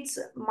complete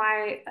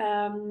my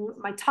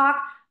talk,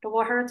 the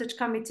World Heritage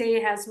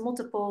Committee has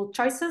multiple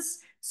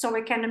choices. So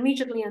we can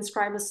immediately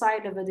inscribe a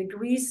site if it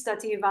agrees that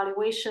the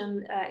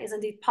evaluation is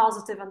indeed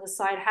positive and the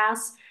site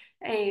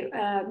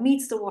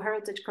meets the World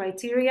Heritage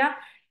criteria.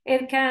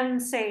 It can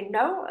say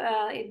no,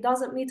 it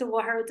doesn't meet the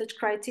World Heritage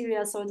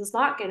criteria, so it does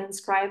not get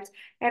inscribed.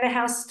 And it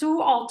has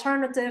 2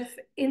 alternative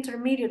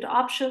intermediate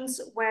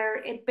options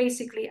where it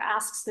basically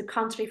asks the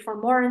country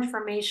for more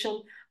information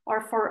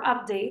or for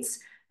updates.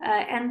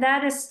 And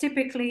that is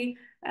typically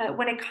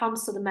when it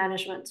comes to the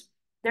management.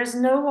 There's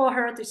no World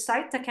Heritage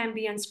site that can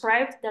be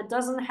inscribed that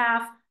doesn't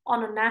have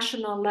on a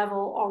national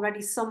level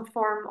already some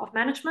form of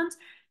management,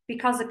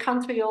 because the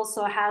country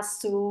also has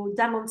to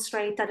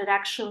demonstrate that it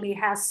actually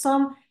has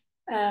some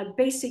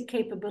basic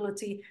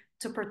capability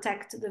to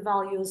protect the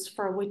values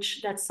for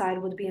which that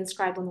site would be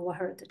inscribed on the World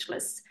Heritage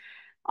list.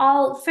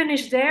 I'll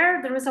finish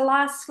there. There is a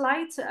last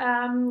slide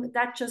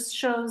that just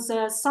shows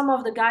some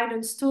of the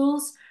guidance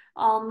tools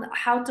on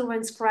how to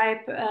inscribe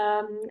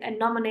and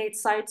nominate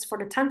sites for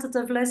the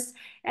tentative list,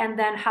 and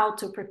then how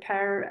to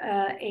prepare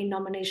a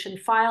nomination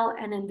file.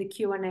 And in the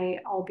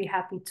Q&A, I'll be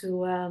happy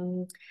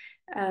to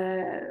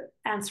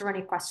answer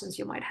any questions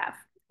you might have.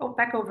 Oh,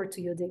 back over to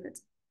you, David.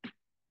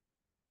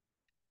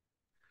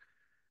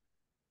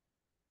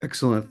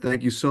 Excellent.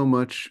 Thank you so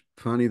much,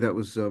 Fanny. That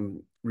was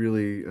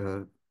really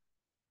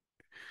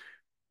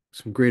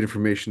some great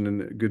information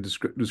and a good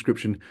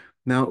description.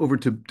 Now over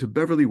to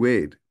Beverly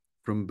Wade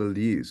from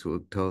Belize, who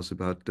will tell us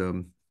about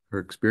her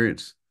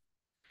experience.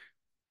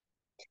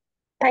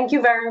 Thank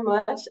you very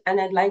much.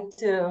 And I'd like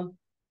to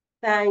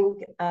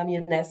thank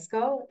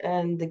UNESCO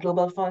and the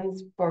Global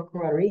Funds for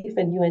Coral Reef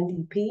and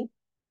UNDP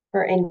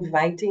for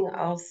inviting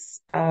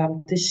us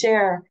to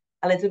share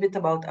a little bit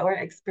about our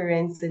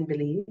experience in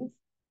Belize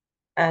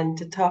and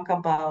to talk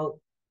about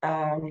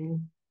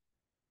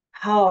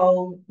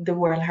how the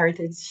World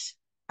Heritage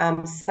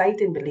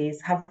site in Belize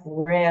have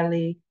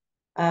really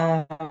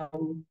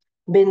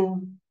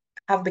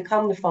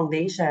become the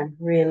foundation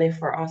really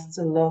for us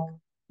to look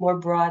more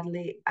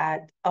broadly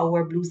at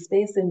our blue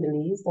space in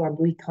Belize, our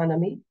blue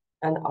economy,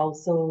 and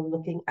also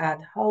looking at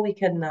how we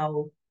can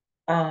now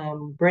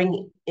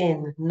bring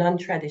in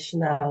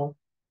non-traditional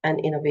and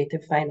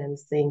innovative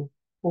financing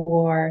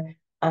for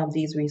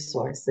these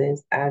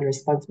resources and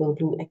responsible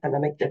blue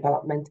economic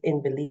development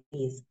in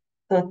Belize.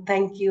 So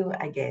thank you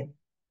again.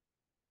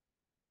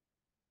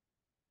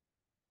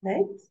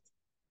 Next.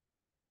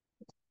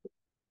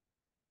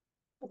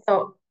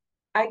 So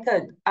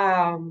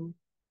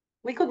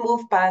we could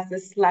move past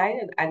this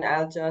slide and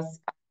I'll just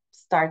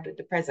start with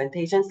the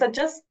presentation. So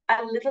just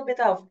a little bit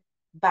of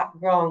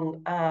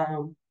background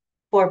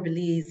for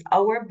Belize.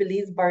 Our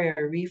Belize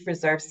Barrier Reef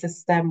Reserve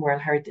System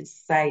World Heritage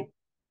Site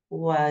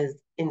was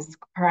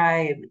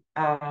inscribed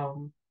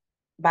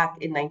back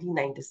in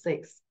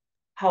 1996.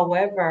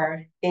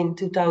 However, in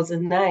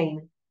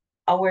 2009,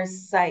 our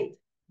site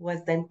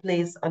was then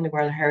placed on the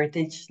World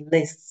Heritage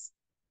list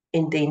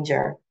in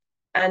danger.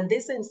 And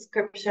this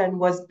inscription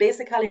was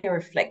basically a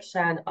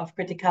reflection of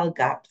critical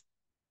gaps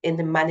in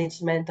the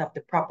management of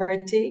the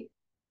property,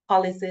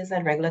 policies,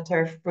 and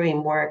regulatory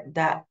framework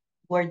that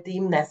were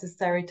deemed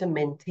necessary to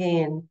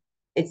maintain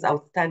its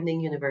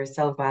outstanding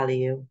universal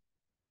value.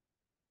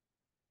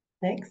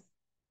 Next.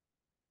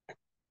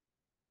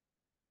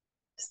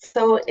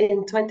 So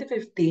in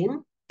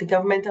 2015, the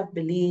government of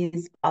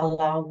Belize,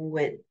 along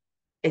with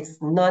its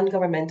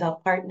non-governmental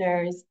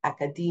partners,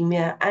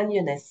 academia, and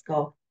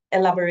UNESCO,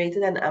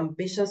 elaborated an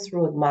ambitious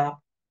roadmap,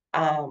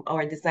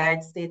 our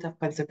desired state of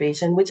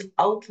conservation, which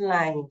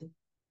outlined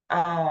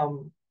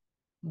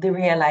the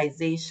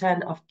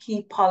realization of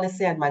key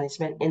policy and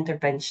management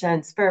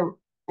interventions for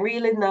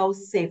really now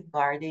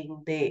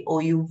safeguarding the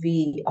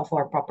OUV of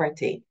our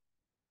property.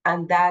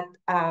 And that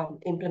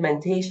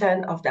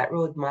implementation of that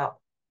roadmap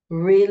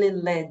really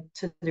led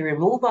to the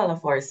removal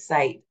of our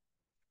site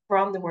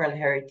from the World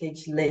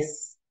Heritage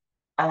list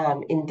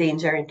in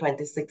danger in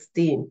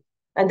 2016.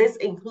 And this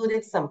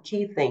included some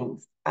key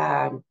things.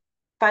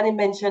 Fanny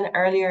mentioned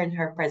earlier in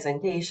her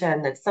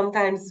presentation that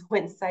sometimes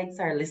when sites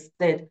are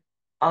listed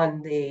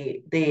on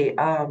the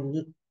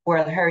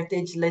World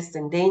Heritage list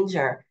in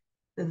danger,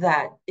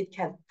 that it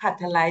can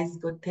catalyze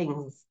good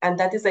things. And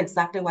that is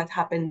exactly what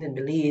happened in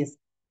Belize.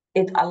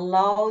 It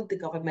allowed the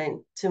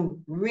government to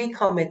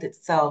recommit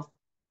itself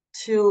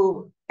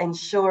to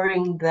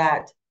ensuring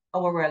that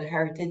our World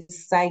Heritage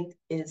site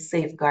is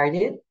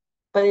safeguarded,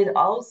 but it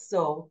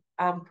also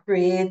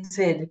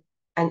created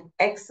an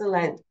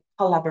excellent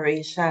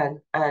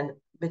collaboration and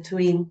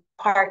between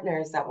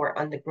partners that were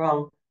on the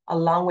ground,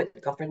 along with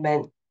the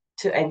government,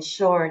 to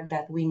ensure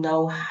that we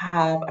now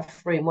have a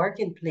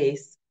framework in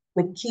place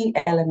with key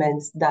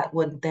elements that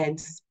would then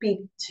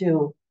speak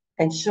to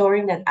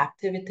ensuring that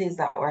activities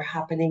that were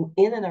happening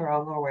in and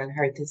around our World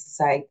Heritage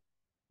site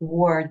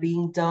were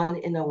being done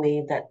in a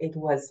way that it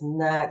was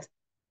not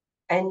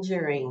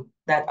injuring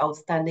that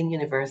outstanding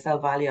universal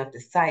value of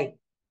the site.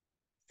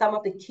 Some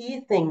of the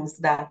key things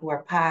that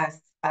were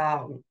passed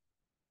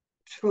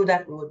through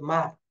that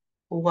roadmap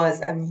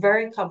was a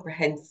very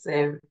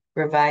comprehensive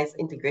revised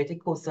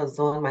integrated coastal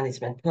zone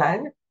management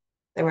plan.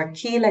 There were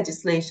key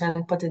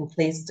legislation put in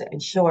place to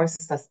ensure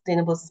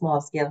sustainable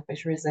small-scale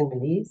fisheries in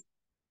Belize.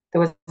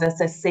 There was a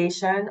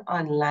cessation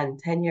on land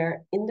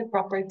tenure in the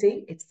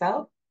property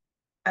itself.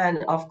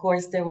 And of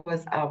course, there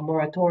was a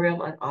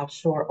moratorium on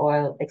offshore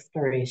oil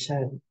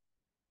exploration.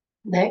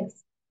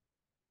 Next.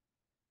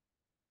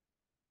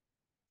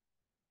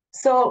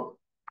 So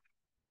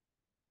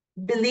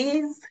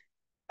Belize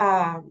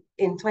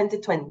in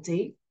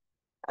 2020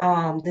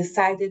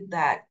 decided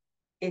that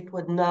it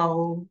would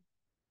now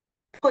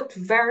put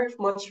very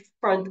much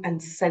front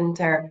and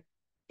center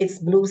its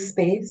blue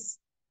space,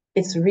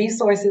 its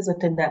resources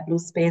within that blue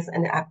space,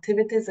 and the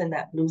activities in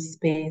that blue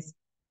space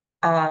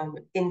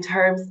in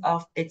terms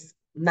of its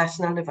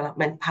national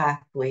development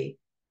pathway.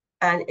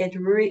 And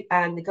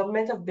the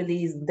government of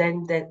Belize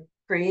then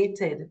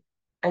created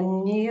a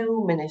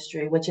new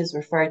ministry, which is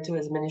referred to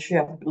as Ministry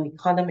of Blue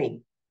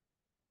Economy.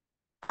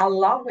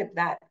 Along with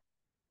that,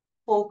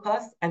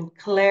 focus and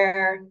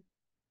clear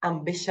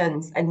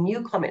ambitions and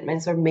new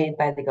commitments were made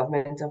by the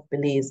government of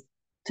Belize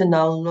to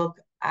now look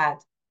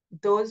at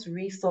those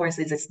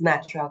resources, its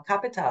natural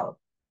capital,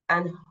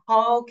 and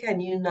how can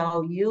you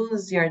now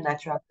use your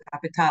natural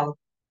capital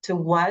to,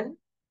 one,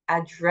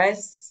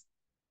 address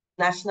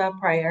national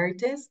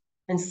priorities,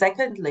 and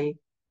secondly,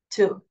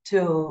 to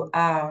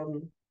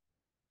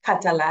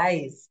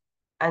catalyze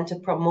and to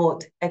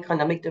promote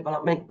economic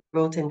development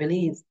growth in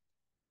Belize.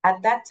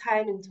 At that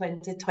time in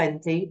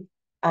 2020,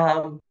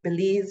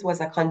 Belize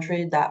was a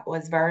country that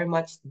was very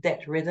much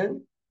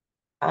debt-ridden.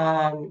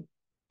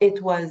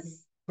 It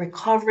was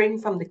recovering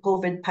from the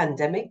COVID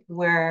pandemic,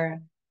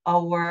 where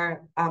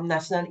our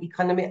national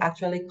economy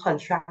actually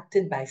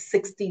contracted by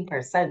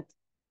 16%.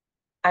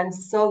 And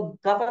so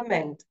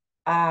government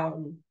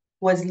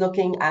was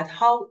looking at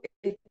how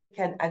it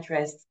can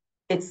address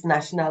its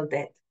national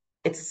debt,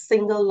 its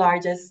single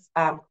largest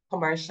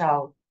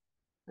commercial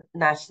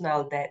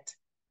national debt,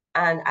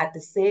 and at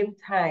the same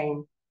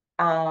time,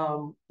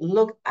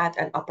 look at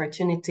an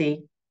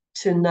opportunity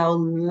to now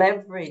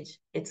leverage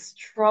its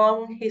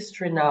strong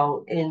history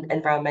now in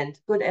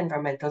good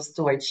environmental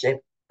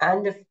stewardship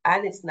and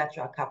its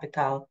natural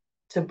capital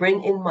to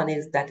bring in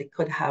monies that it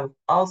could have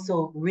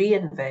also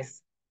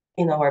reinvest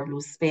in our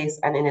blue space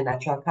and in the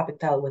natural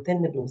capital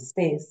within the blue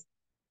space.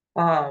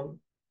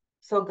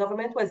 So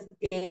government was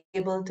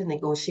able to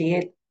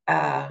negotiate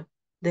at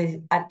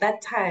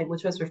that time,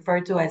 which was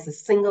referred to as the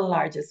single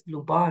largest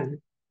blue bond,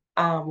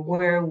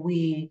 where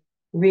we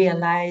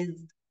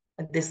realized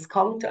a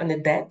discount on the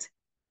debt.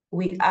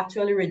 We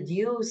actually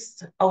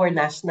reduced our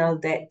national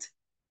debt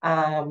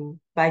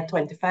by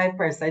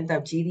 25%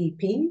 of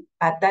GDP.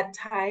 At that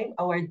time,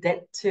 our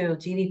debt to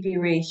GDP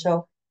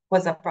ratio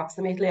was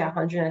approximately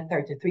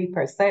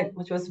 133%,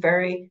 which was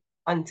very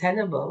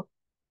untenable.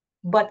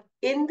 But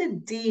in the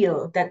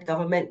deal that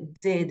government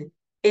did,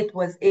 it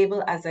was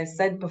able, as I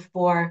said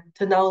before,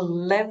 to now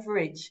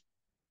leverage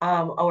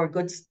our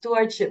good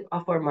stewardship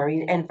of our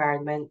marine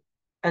environment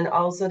and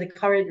also the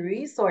current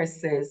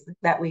resources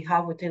that we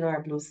have within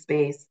our blue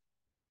space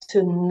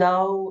to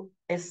now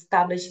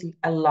establish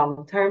a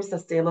long-term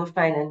sustainable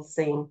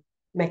financing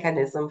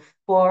mechanism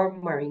for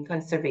marine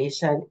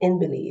conservation in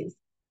Belize,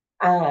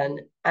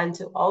 and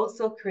to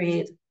also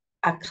create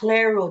a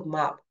clear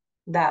roadmap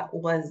that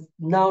was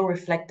now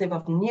reflective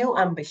of new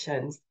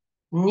ambitions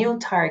new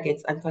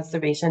targets and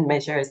conservation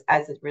measures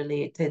as it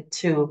related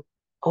to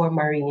our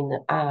marine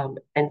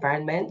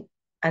environment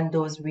and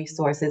those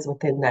resources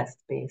within that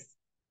space.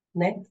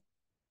 Next.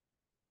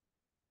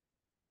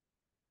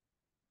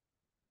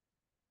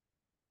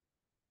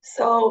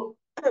 So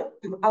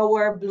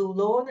our Blue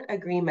Loan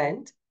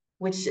Agreement,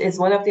 which is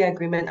one of the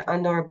agreements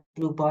under our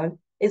Blue Bond,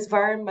 is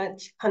very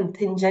much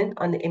contingent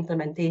on the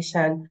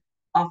implementation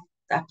of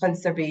a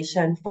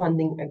conservation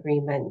funding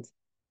agreement,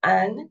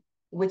 and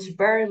which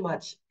very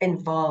much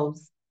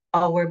involves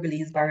our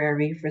Belize Barrier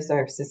Reef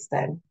Reserve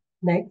System.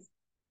 Next.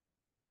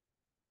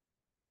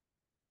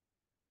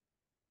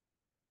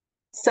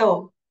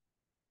 So,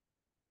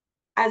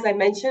 as I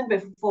mentioned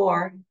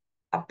before,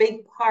 a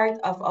big part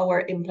of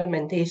our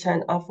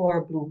implementation of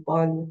our Blue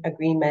Bond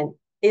Agreement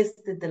is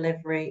the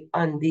delivery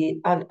on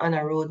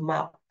a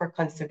roadmap for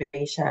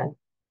conservation.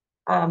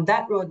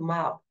 That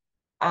roadmap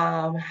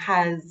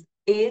has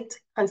 8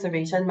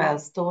 conservation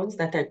milestones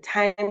that are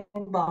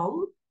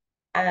time-bound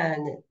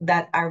and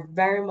that are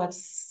very much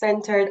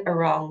centered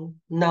around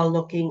now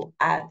looking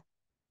at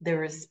the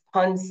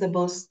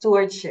responsible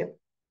stewardship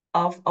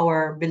of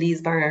our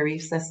Belize Barrier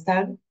Reef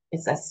System,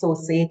 its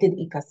associated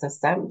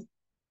ecosystems,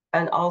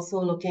 and also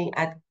looking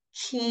at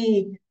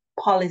key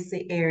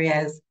policy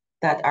areas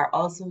that are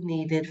also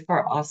needed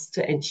for us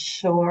to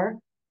ensure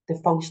the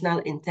functional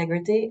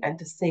integrity and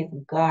to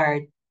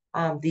safeguard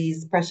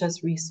these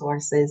precious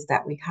resources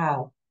that we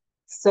have.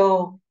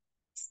 So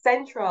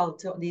central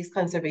to these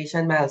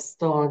conservation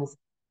milestones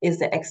is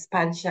the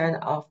expansion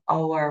of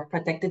our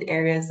protected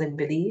areas in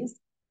Belize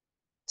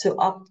to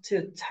up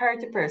to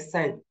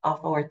 30%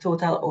 of our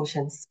total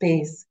ocean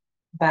space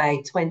by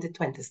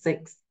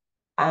 2026.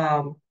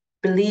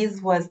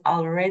 Belize was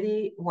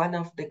already one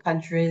of the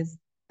countries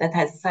that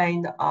has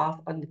signed off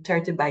on the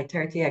 30 by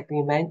 30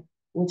 agreement,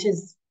 which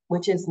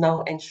is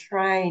now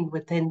enshrined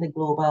within the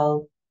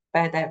global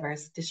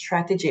biodiversity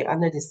strategy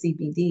under the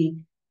CBD.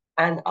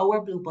 And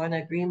our Blue Bond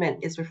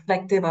Agreement is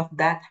reflective of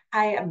that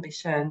high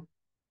ambition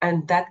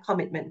and that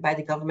commitment by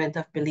the government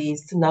of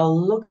Belize to now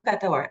look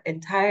at our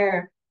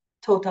entire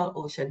total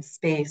ocean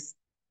space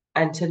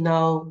and to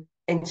now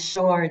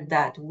ensure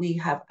that we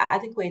have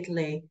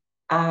adequately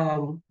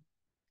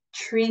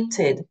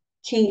treated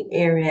key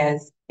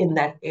areas in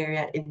that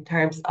area in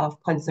terms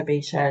of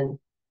conservation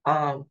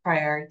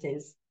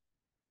priorities.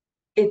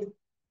 It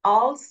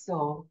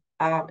also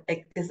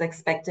is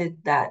expected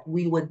that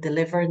we would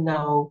deliver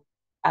now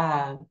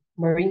a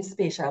marine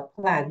spatial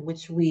plan,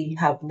 which we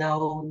have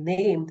now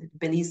named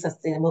Belize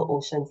Sustainable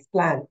Oceans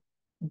Plan,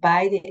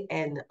 by the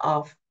end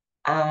of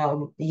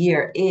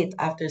year 8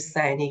 after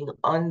signing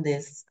on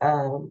this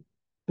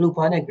Blue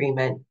Bond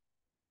Agreement.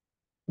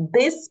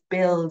 This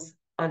builds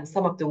on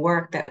some of the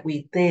work that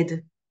we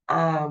did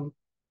in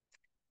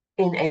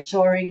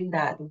ensuring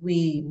that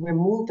we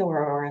removed our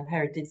World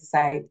Heritage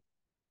site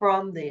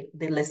from the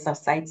list of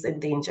sites in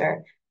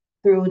danger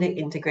through the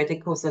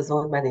Integrated Coastal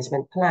Zone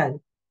Management Plan.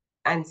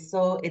 And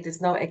so it is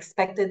now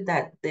expected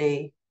that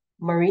the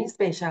Marine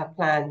Spatial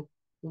Plan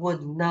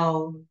would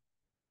now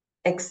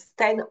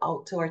extend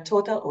out to our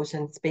total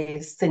ocean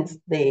space, since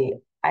the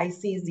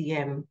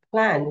ICZM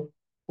plan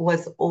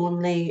was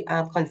only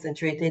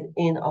concentrated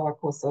in our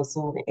coastal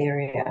zone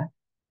area.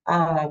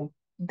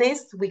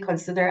 This we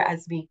consider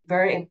as being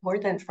very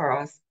important for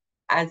us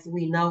as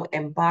we now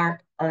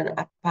embark on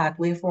a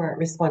pathway for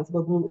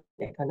responsible blue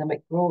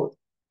economic growth,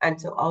 and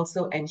to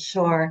also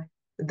ensure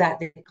that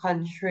the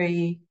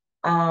country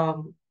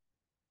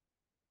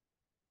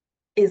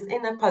is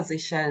in a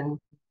position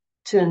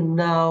to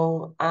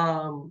now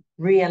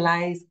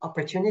realize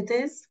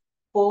opportunities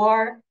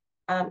for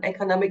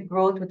economic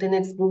growth within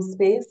its blue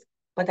space,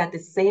 but at the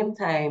same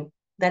time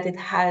that it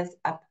has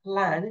a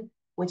plan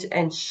which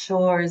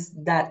ensures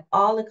that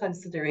all the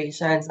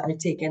considerations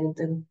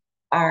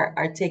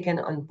are taken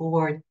on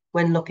board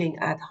when looking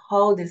at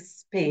how this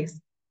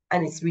space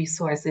and its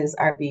resources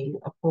are being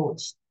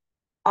approached.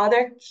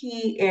 Other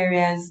key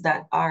areas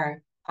that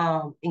are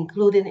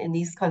included in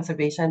these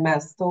conservation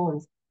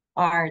milestones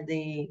are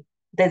the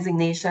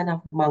designation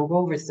of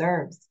mangrove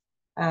reserves.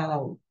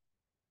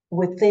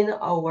 Within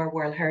our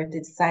World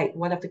Heritage Site,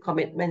 one of the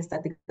commitments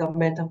that the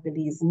government of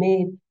Belize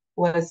made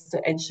was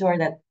to ensure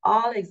that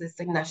all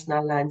existing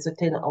national lands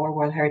within our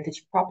World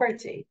Heritage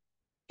property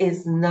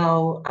is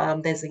now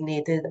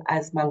designated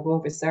as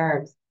mangrove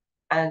reserves.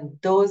 And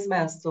those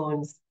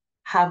milestones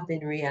have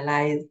been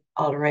realized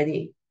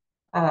already.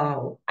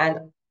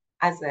 And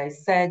as I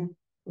said,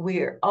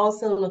 we're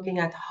also looking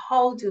at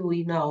how do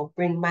we now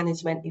bring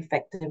management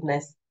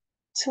effectiveness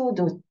to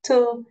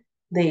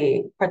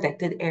the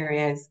protected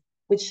areas,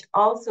 which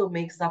also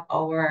makes up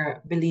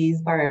our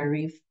Belize Barrier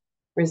Reef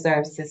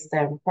Reserve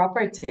System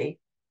property,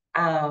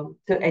 to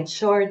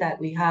ensure that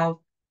we have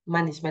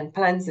management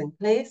plans in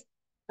place,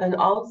 and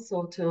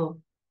also to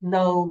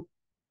now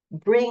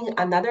bring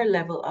another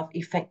level of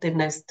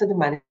effectiveness to the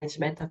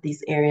management of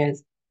these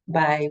areas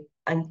by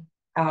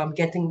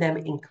getting them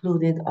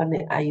included on the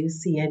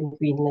IUCN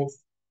Green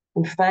List.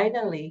 And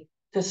finally,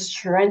 to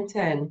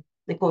strengthen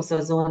the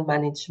coastal zone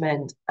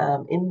management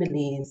in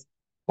Belize,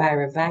 by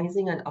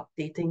revising and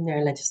updating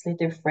their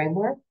legislative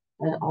framework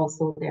and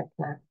also their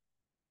plan.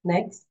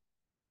 Next.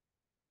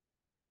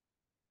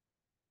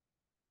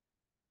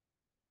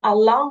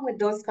 Along with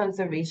those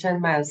conservation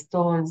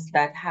milestones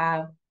that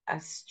have a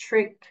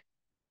strict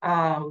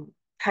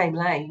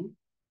timeline,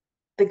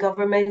 the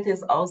government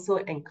is also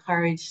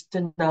encouraged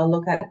to now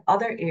look at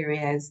other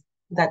areas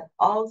that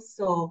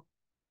also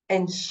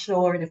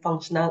ensure the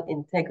functional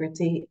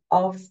integrity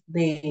of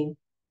the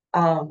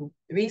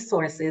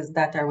resources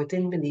that are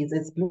within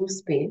Belize's blue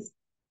space,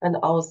 and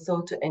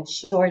also to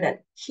ensure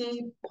that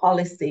key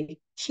policy,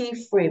 key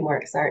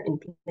frameworks are in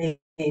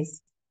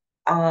place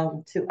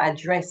to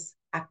address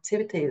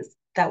activities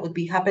that would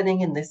be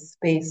happening in this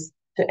space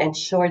to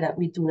ensure that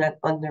we do not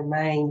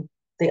undermine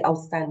the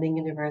outstanding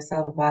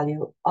universal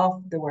value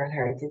of the World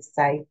Heritage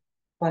Site,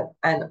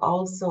 and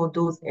also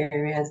those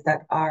areas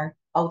that are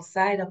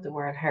outside of the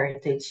World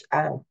Heritage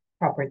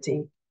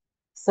property.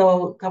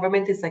 So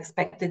government is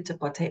expected to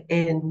put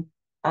in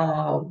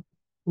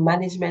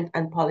management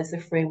and policy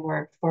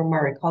framework for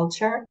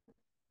mariculture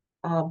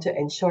to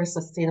ensure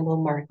sustainable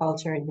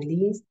mariculture in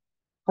Belize,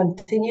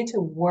 continue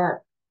to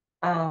work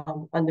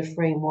on the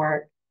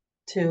framework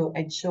to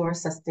ensure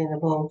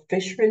sustainable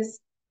fisheries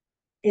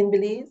in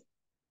Belize,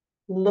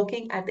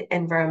 looking at the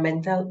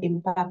environmental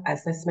impact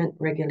assessment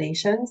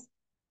regulations,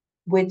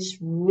 which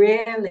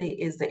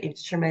really is the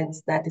instrument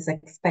that is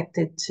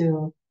expected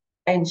to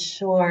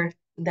ensure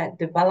that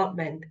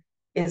development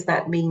is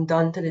not being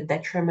done to the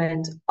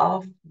detriment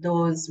of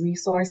those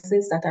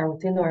resources that are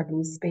within our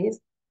blue space.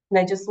 And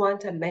I just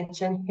want to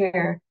mention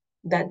here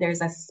that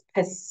there's a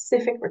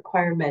specific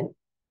requirement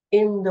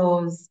in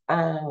those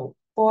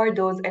for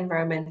those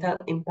environmental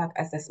impact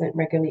assessment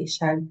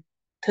regulation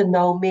to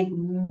now make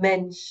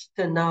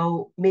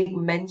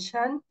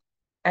mention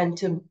and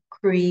to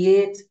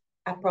create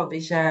a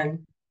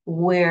provision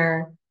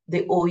where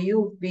the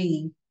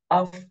OUV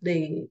of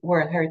the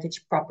World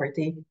Heritage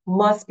property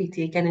must be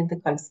taken into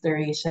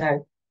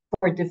consideration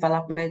for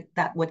development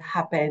that would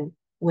happen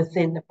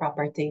within the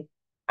property.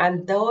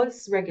 And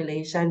those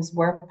regulations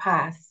were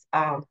passed,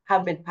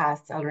 have been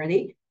passed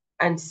already.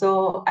 And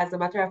so, as a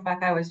matter of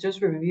fact, I was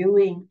just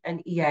reviewing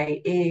an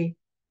EIA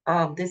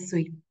this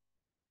week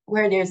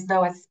where there's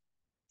now a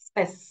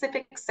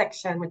specific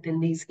section within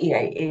these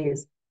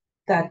EIAs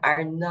that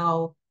are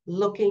now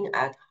looking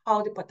at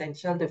how the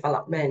potential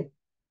development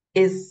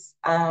is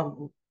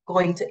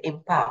going to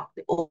impact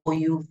the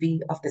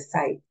OUV of the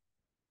site.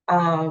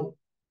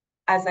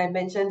 As I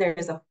mentioned, there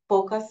is a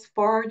focus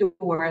for the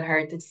World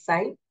Heritage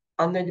Site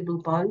under the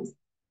Blue Bonds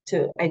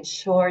to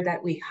ensure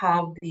that we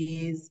have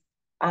these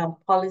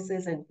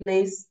policies in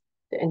place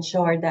to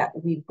ensure that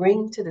we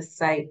bring to the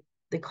site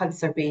the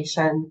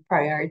conservation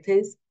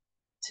priorities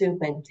to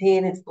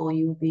maintain its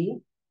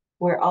OUV.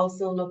 We're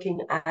also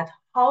looking at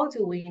how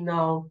do we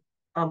now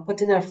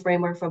put in a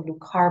framework for blue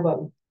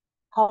carbon?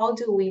 How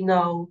do we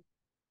now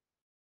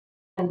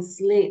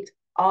translate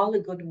all the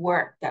good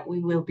work that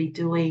we will be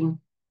doing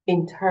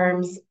in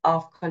terms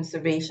of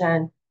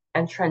conservation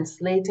and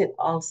translate it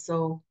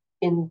also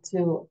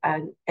into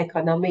an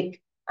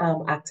economic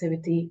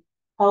activity?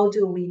 How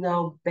do we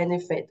now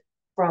benefit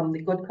from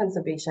the good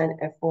conservation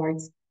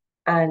efforts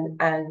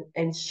and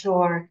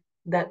ensure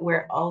that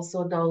we're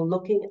also now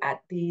looking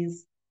at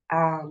these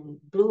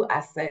blue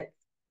assets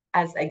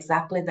as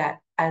exactly that,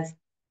 as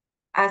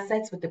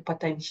assets with the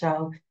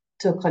potential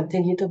to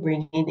continue to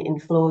bring in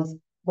inflows,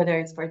 whether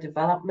it's for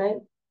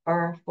development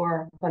or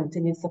for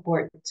continued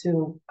support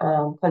to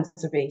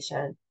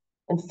conservation.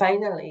 And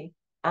finally,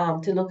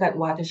 to look at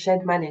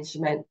watershed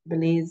management.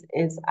 Belize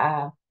is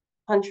a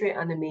country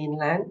on the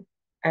mainland,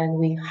 and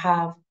we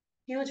have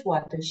huge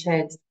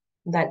watersheds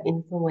that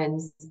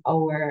influence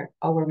our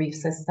reef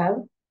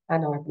system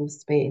and our blue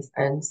space.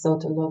 And so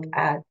to look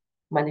at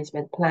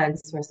management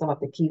plans for some of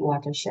the key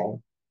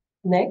watersheds.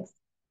 Next.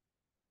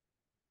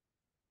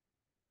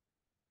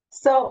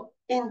 So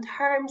in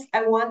terms,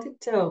 I wanted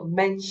to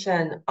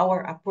mention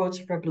our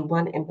approach for Blue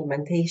Bond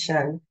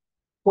implementation.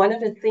 One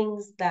of the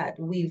things that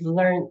we've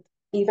learned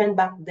even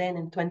back then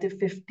in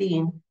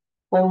 2015,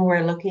 when we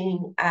were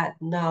looking at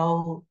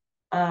now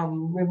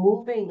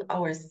removing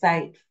our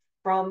site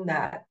from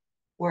that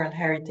World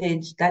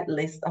Heritage, that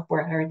list of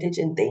World Heritage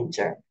in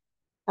danger,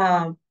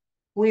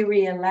 we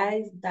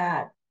realized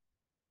that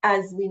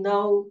as we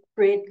now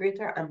create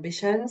greater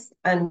ambitions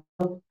and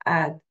look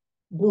at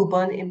Blue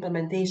Bond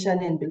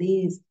implementation in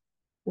Belize,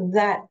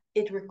 that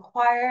it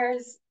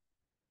requires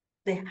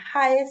the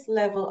highest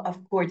level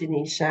of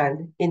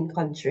coordination in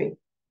country.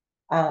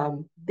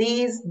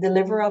 These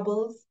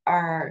deliverables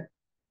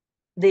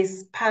they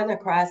span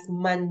across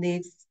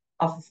mandates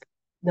of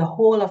the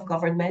whole of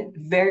government,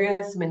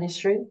 various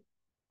ministries.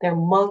 They're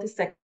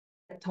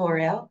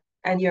multi-sectorial,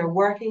 and you're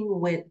working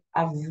with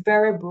a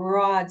very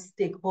broad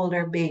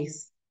stakeholder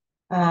base.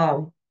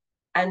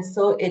 And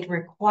so it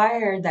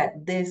required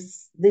that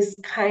this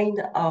kind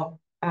of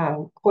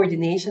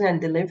coordination and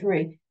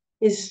delivery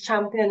is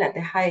championed at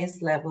the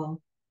highest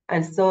level.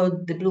 And so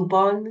the Blue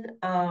Bond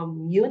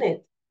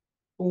unit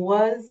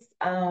was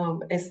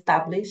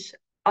established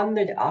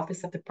under the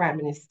Office of the Prime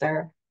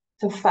Minister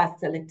to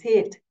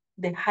facilitate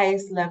the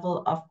highest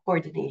level of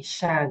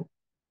coordination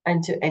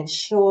and to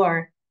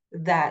ensure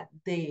that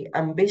the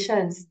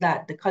ambitions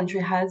that the country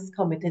has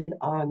committed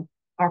on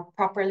are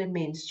properly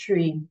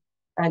mainstreamed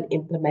and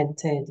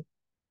implemented.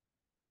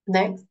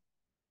 Next.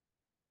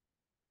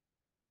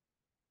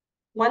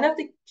 One of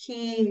the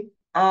key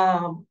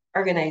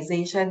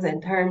organizations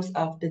in terms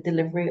of the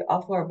delivery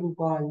of our Blue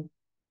Bond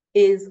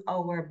is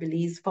our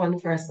Belize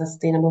Fund for a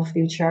Sustainable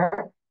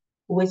Future,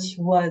 which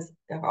was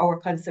our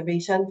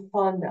conservation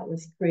fund that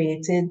was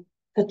created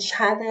to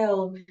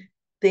channel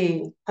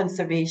the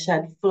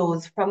conservation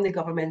flows from the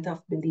government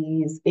of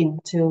Belize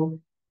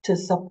to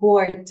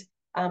support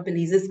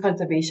Belize's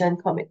conservation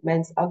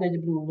commitments under the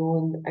Blue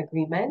Loan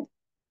Agreement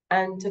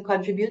and to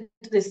contribute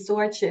to the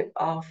stewardship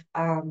of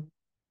a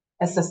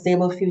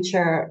sustainable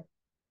future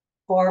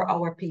for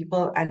our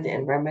people and the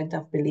environment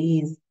of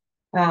Belize.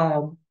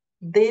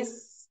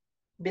 This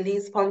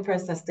Belize Fund for a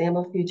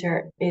Sustainable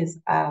Future is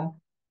an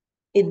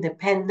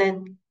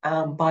independent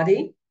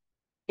body.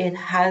 It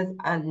has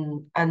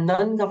a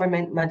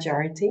non-government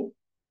majority,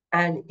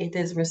 and it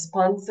is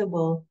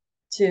responsible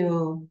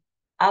to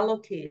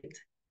allocate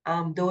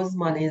those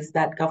monies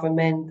that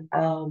government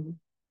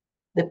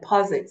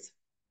deposits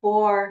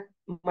for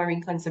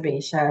marine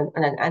conservation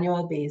on an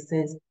annual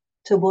basis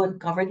to both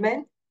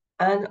government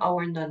and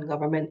our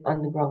non-government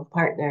on-the-ground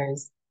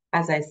partners,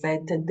 as I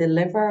said, to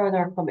deliver on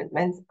our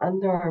commitments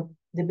under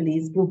the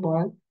Belize Blue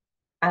Bond,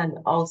 and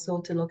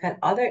also to look at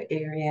other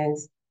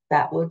areas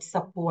that would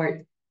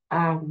support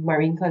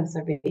marine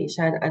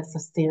conservation and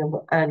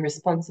sustainable and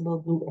responsible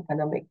blue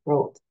economic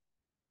growth.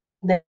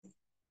 Next.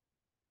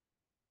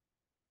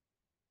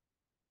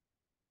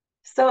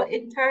 So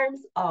in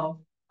terms of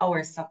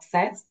our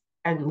success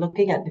and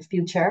looking at the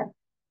future,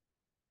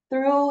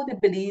 through the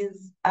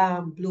Belize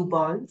Blue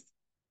Bonds,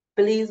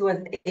 Belize was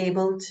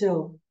able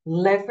to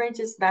leverage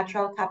its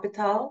natural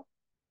capital,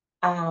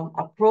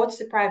 approach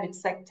the private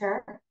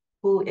sector,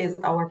 who is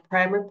our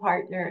primary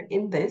partner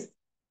in this,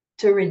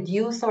 to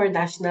reduce our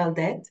national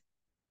debt,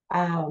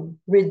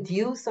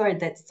 reduce our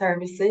debt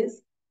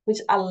services, which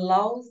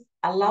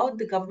allowed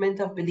the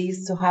government of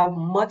Belize to have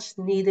much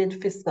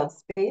needed fiscal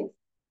space,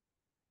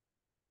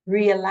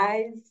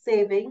 realize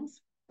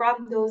savings.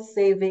 From those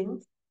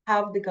savings,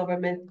 have the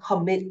government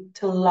commit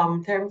to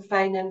long-term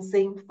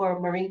financing for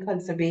marine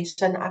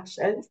conservation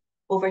actions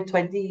over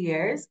 20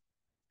 years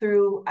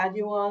through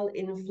annual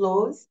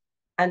inflows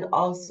and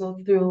also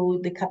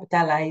through the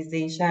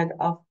capitalization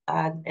of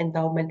an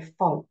endowment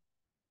fund.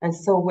 And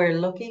so we're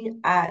looking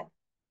at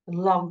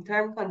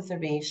long-term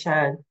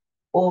conservation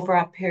over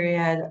a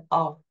period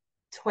of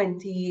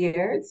 20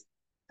 years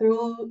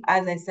through,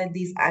 as I said,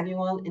 these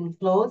annual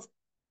inflows,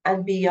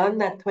 and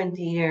beyond that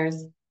 20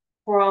 years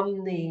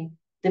from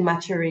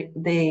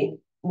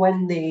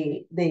when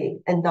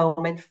the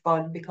endowment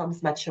fund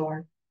becomes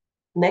mature.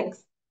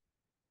 Next.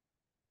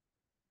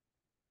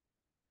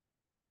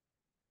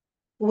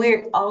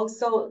 We're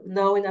also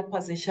now in a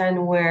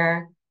position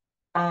where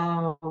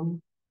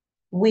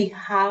we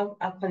have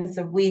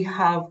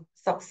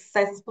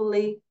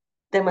successfully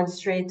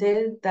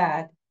demonstrated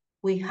that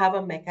we have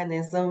a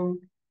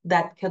mechanism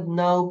that could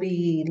now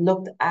be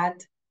looked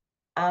at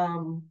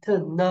to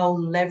now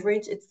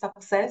leverage its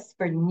success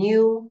for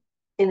new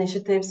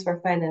initiatives for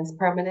finance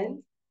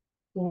permanence.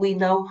 We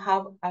now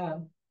have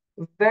a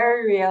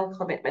very real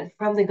commitment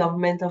from the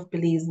government of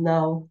Belize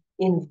now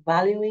in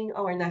valuing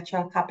our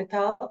natural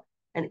capital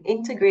and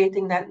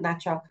integrating that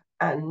natural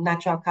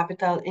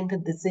capital into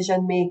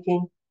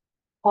decision-making,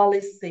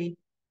 policy,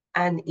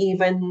 and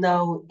even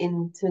now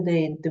into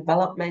the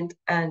development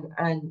and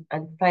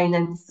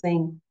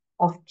financing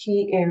of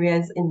key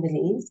areas in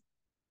Belize.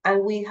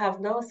 And we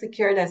have now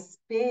secured a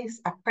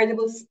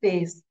credible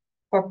space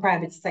for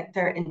private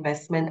sector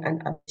investment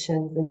and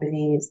ambitions in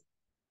Belize.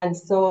 And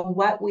so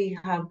what we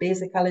have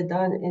basically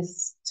done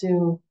is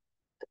to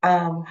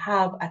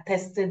have a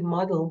tested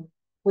model,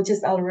 which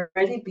is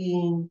already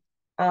being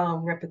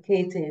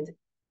replicated,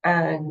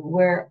 and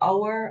where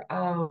our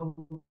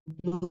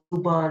Blue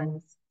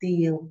Bonds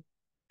deal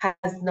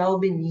has now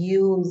been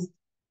used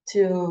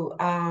to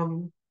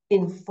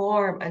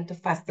inform and to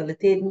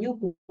facilitate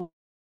new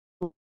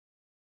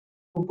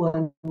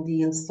Bond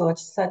deals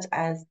such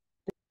as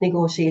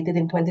negotiated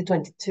in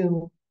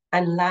 2022,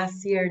 and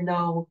last year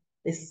now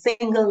the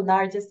single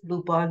largest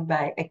blue bond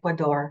by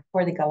Ecuador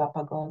for the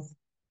Galapagos.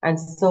 And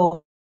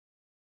so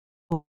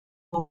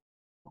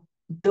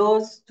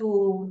those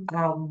two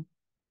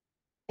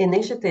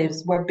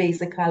initiatives were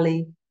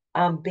basically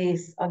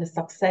based on the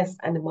success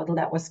and the model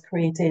that was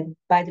created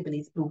by the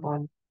Belize Blue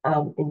Bond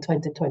in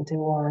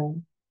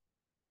 2021.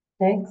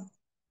 Next.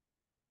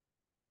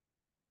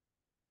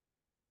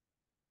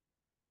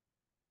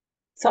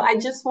 So I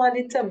just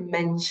wanted to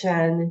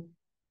mention,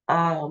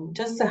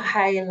 just to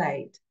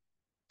highlight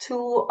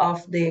two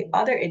of the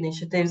other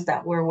initiatives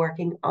that we're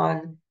working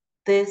on.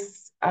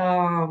 This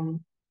webinar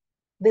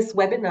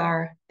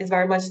is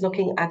very much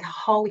looking at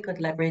how we could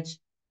leverage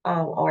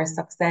our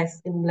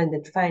success in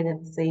blended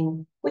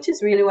financing, which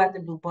is really what the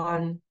Blue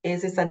Bond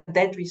is. It's a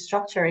debt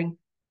restructuring,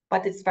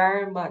 but it's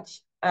very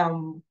much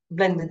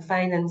blended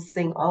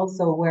financing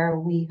also, where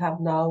we have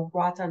now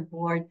brought on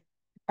board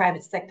the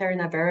private sector in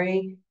a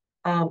very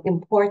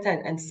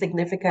important and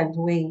significant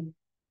way.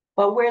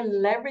 But we're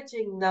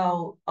leveraging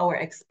now our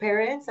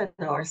experience and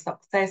our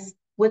success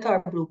with our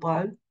Blue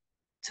Bond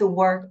to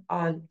work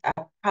on a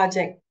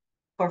project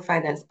for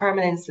finance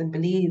permanence in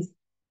Belize,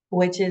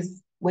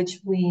 which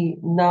we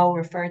now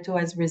refer to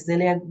as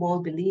Resilient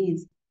Bold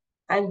Belize.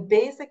 And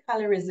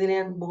basically,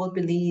 Resilient Bold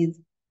Belize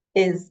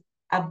is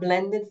a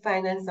blended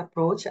finance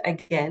approach,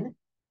 again,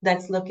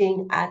 that's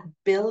looking at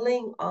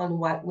building on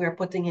what we're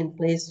putting in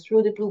place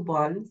through the Blue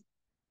Bonds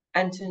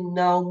and to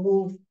now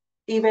move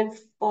even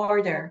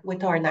further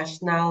with our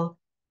national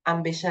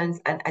ambitions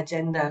and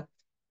agenda.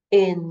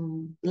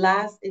 In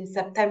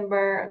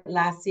September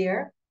last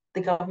year,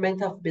 the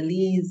government of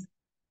Belize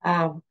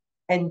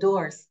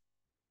endorsed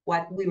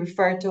what we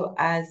refer to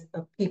as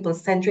a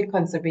people-centric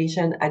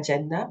conservation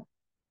agenda.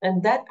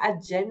 And that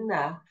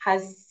agenda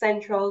has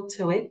central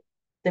to it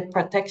the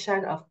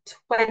protection of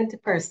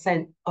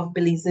 20% of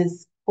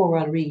Belize's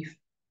coral reef,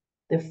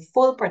 the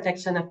full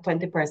protection of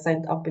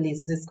 20% of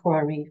Belize's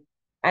coral reef.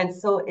 And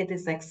so it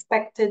is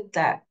expected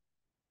that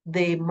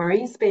the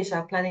marine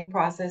spatial planning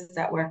process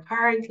that we're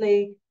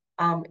currently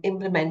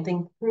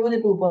implementing through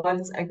the Blue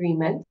Bonds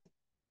Agreement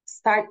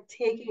start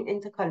taking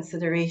into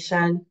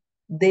consideration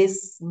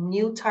this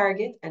new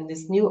target and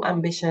this new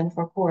ambition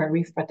for coral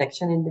reef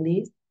protection in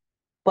Belize.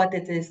 But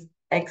it is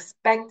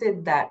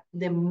expected that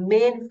the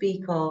main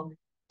vehicle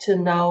to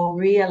now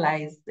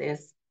realize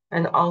this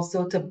and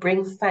also to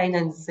bring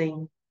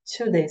financing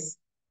to this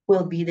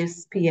will be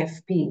this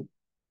PFP.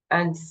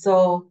 And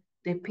so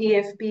the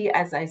PFP,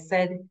 as I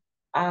said,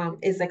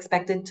 is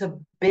expected to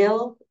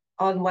build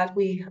on what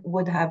we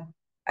would have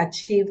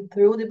achieved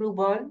through the Blue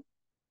Bond,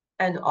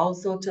 and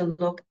also to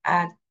look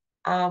at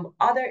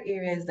other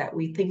areas that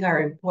we think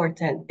are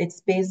important.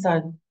 It's based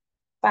on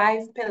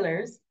 5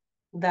 pillars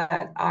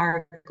that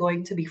are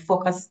going to be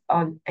focused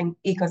on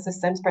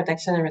ecosystems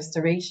protection and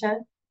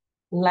restoration,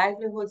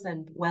 livelihoods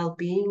and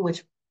well-being,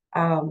 which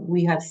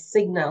we have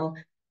signaled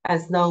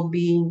as now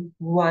being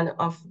one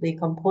of the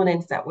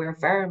components that we're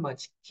very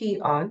much key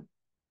on.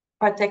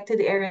 Protected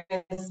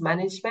areas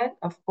management,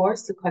 of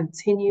course, to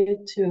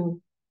continue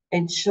to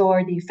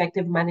ensure the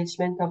effective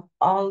management of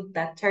all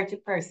that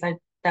 30%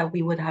 that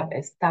we would have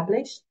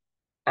established,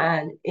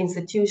 and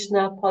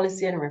institutional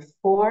policy and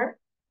reform,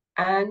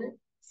 and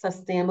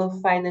sustainable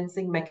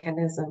financing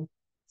mechanism.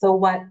 So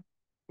what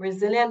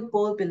Resilient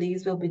Bold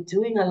Belize will be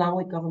doing along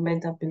with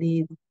Government of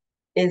Belize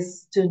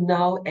is to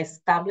now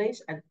establish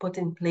and put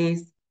in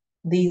place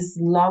these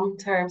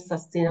long-term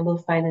sustainable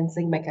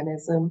financing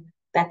mechanism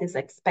that is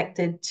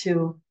expected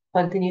to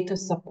continue to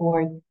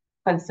support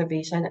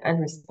conservation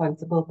and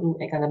responsible blue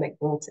economic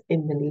growth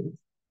in Belize.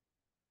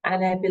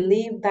 And I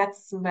believe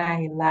that's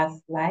my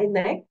last slide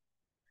next.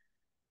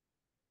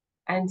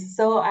 And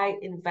so I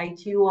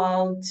invite you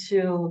all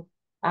to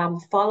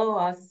follow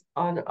us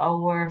on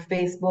our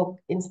Facebook,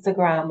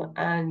 Instagram,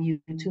 and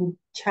YouTube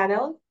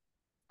channels.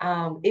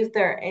 If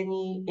there are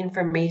any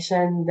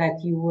information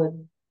that you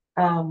would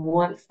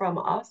want from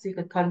us, you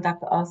could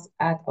contact us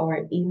at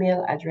our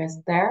email address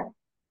there.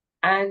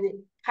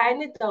 And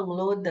kindly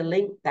download the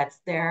link that's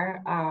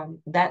there.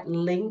 That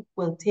link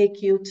will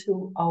take you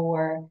to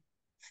our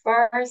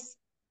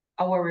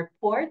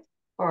report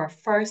for our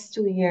first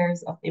 2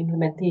 years of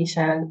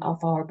implementation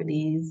of our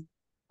Belize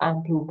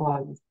Blue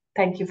Bonds.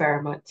 Thank you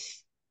very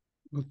much.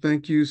 Well,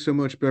 thank you so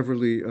much,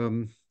 Beverly.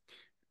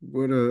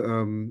 What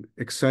a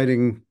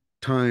exciting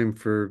time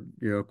for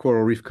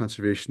coral reef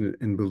conservation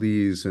in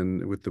Belize,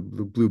 and with the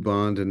Blue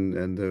Bond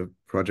and the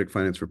project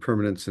finance for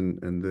permanence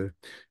and the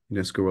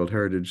UNESCO World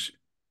Heritage.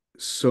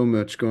 So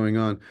much going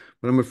on,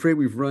 but I'm afraid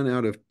we've run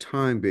out of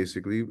time,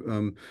 basically.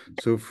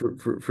 So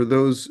for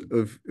those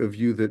of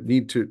you that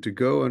need to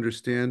go,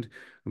 understand,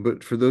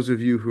 but for those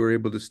of you who are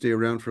able to stay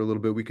around for a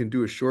little bit, we can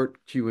do a short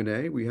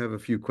Q&A. We have a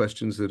few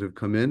questions that have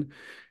come in.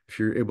 If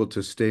you're able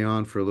to stay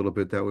on for a little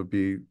bit, that would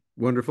be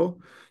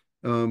wonderful.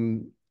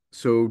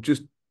 So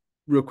just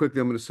real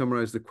quickly, I'm going to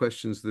summarize the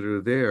questions that are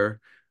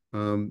there.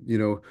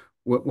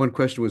 One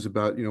question was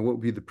about, what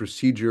would be the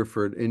procedure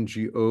for an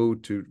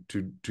NGO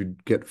to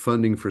get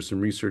funding for some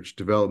research,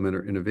 development,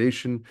 or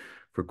innovation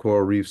for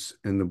coral reefs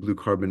and the blue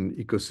carbon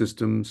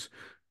ecosystems.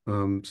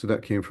 So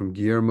that came from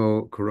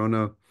Guillermo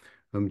Corona.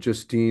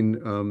 Justine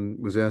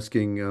was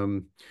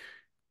asking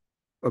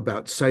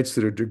about sites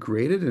that are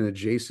degraded and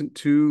adjacent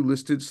to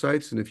listed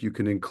sites, and if you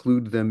can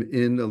include them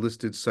in a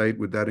listed site,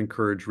 would that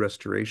encourage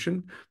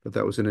restoration? But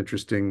that was an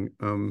interesting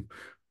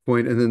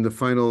point. And then the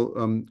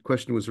final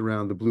question was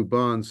around the blue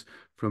bonds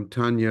from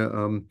Tanya,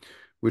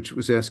 which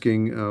was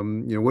asking,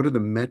 what are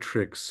the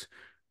metrics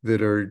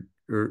that are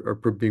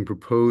being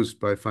proposed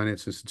by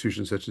finance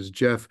institutions such as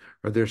Jeff?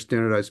 Are there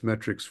standardized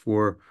metrics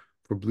for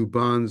blue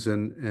bonds,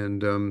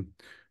 and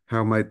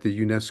how might the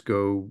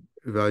UNESCO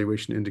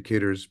evaluation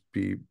indicators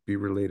be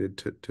related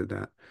to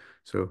that?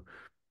 So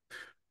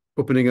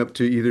opening up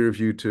to either of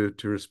you to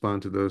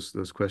respond to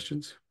those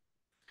questions.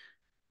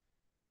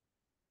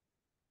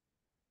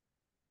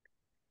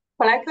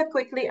 Well, I could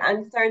quickly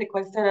answer the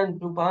question on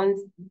blue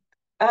bonds.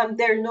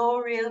 There are no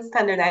real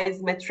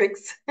standardized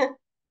metrics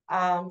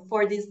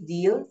for these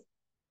deals,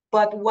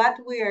 but what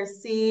we are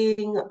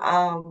seeing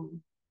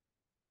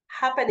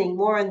happening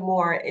more and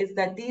more is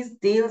that these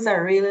deals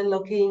are really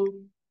looking,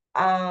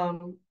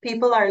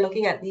 people are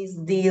looking at these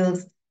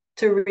deals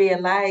to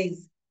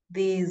realize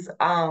these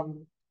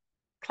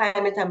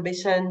climate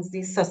ambitions,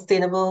 these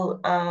sustainable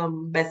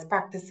best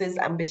practices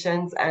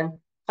ambitions and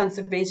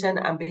conservation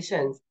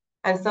ambitions.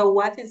 And so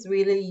what is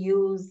really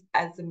used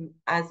as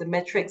a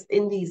metrics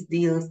in these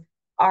deals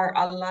are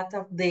a lot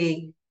of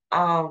the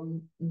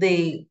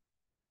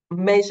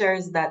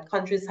measures that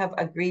countries have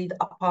agreed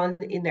upon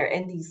in their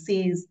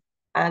NDCs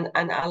and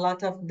a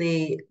lot of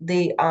the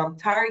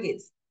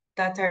targets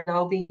that are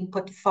now being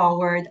put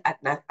forward at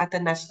a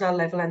national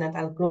level and at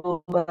a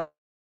global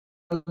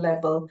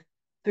level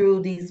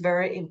through these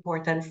very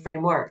important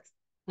frameworks.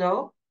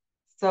 No?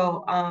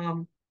 So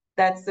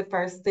that's the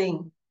first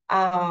thing.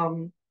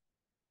 I'm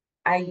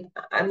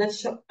not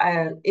sure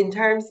in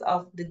terms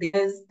of the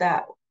data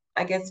that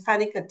I guess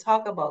Fanny could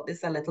talk about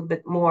this a little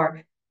bit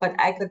more, but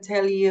I could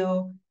tell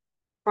you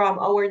from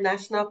our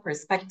national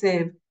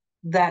perspective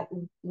that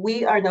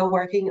we are now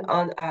working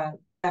on a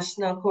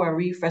national coral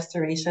reef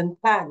restoration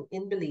plan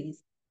in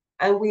Belize.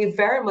 And we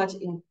very much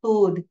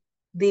include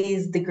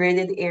these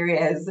degraded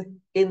areas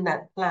in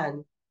that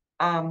plan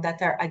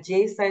that are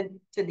adjacent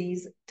to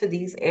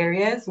these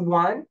areas.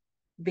 One,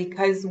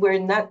 because we're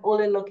not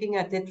only looking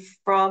at it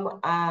from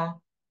a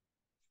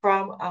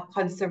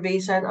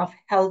conservation of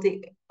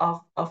healthy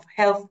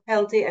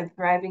and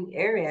thriving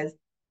areas,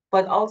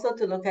 but also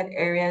to look at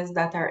areas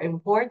that are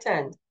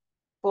important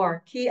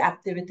for key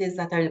activities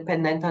that are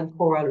dependent on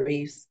coral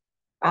reefs.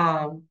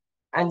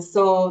 And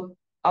so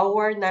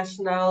our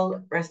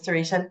national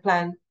restoration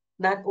plan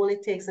not only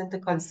takes into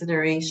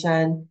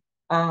consideration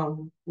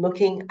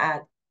looking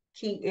at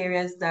key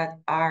areas that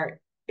are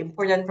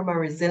important from a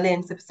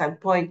resilience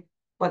standpoint,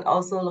 but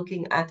also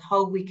looking at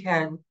how we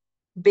can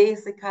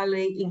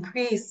basically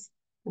increase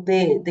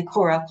the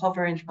coral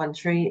cover in the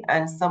country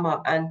and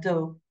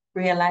to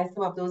realize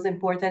some of those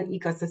important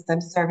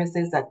ecosystem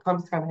services that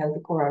comes from healthy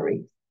coral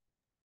reefs.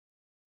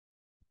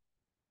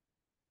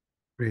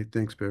 Great,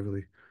 thanks,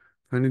 Beverly.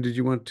 Fanny, did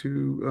you want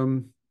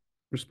to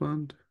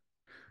respond?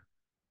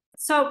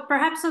 So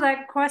perhaps to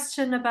that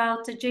question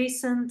about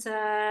adjacent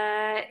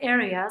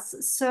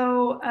areas.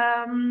 So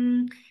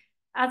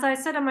as I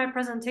said in my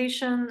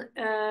presentation,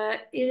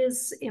 it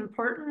is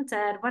important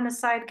that when a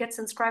site gets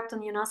inscribed on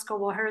the UNESCO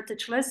World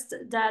Heritage List,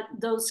 that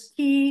those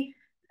key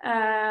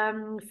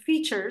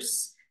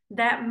features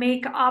that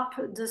make up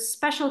the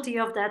specialty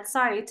of that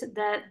site,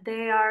 that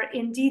they are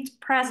indeed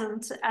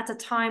present at the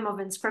time of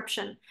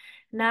inscription.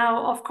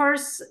 Now, of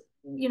course,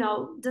 you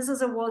know, this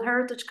is a World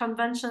Heritage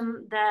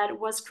Convention that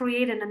was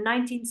created in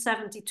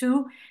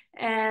 1972,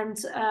 and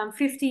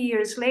 50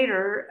 years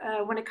later,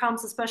 when it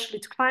comes especially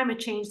to climate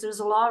change, there's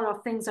a lot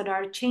of things that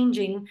are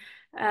changing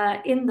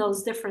in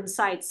those different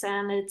sites,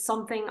 and it's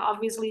something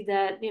obviously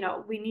that, you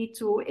know, we need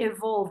to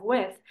evolve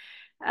with.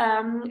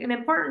 An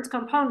important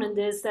component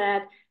is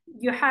that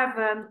you have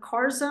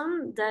core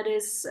zone, that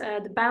is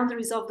the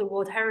boundaries of the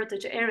World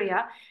Heritage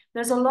Area.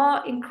 There's a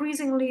lot,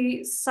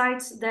 increasingly,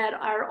 sites that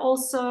are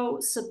also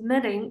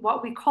submitting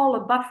what we call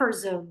a buffer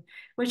zone,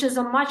 which is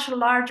a much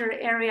larger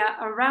area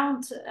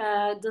around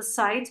the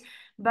site.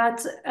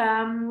 But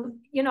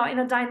you know, in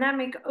a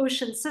dynamic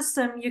ocean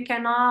system, you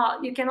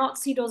cannot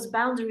see those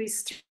boundaries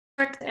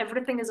strict.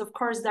 Everything is, of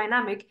course,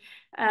 dynamic.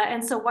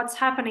 And so what's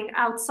happening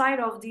outside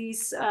of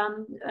these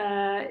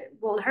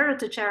World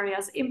Heritage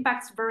areas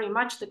impacts very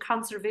much the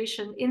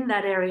conservation in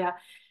that area.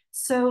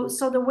 So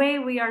the way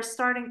we are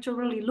starting to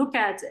really look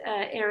at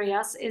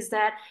areas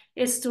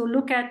is to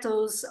look at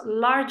those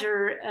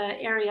larger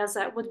areas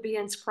that would be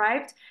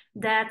inscribed,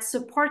 that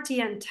support the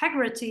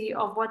integrity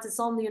of what is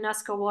on the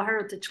UNESCO World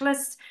Heritage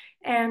List,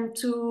 and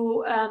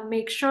to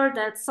make sure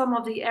that some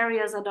of the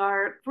areas that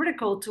are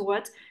critical to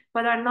it,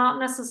 but are not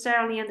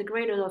necessarily in the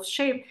greatest of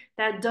shape,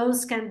 that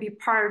those can be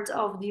part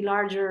of the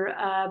larger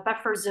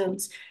buffer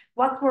zones.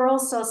 What we're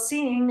also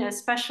seeing,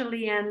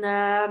 especially in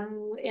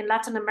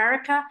Latin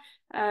America,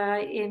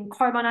 in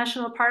Coima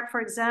National Park,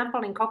 for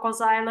example, in Cocos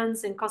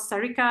Islands, in Costa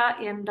Rica,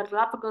 in the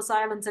Galapagos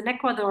Islands, in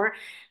Ecuador,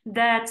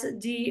 that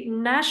the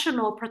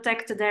national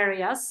protected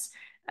areas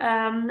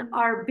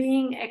are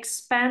being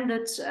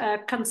expanded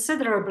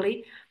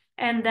considerably.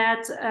 And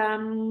that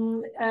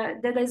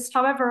is,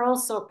 however,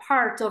 also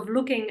part of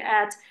looking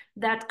at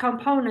that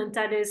component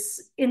that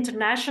is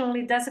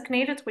internationally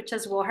designated, which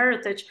is World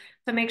Heritage,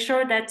 to make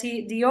sure that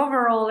the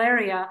overall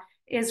area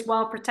is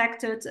well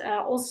protected,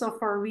 also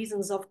for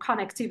reasons of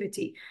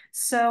connectivity.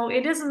 So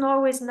it isn't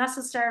always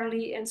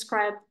necessarily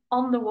inscribed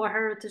on the World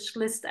Heritage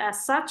List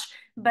as such,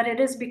 but it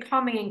is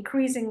becoming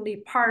increasingly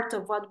part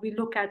of what we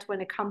look at when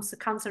it comes to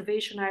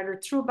conservation,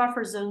 either through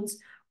buffer zones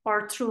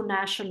or through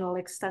national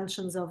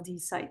extensions of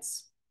these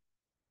sites.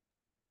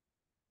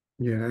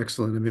 Yeah,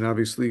 excellent. I mean,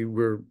 obviously,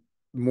 we're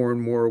more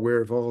and more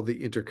aware of all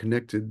the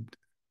interconnected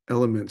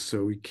elements,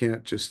 so we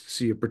can't just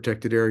see a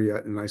protected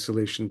area in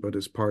isolation, but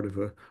as part of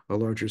a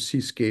larger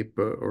seascape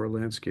or a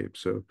landscape.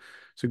 So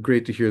it's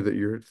great to hear that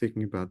you're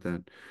thinking about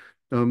that.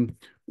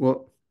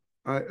 Well,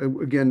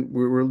 again,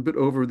 we're a bit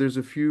over. There's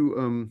a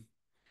few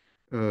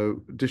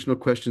additional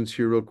questions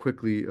here real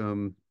quickly.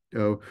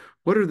 Uh,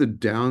 what are the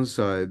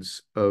downsides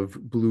of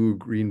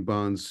blue-green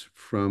bonds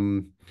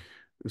from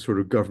the sort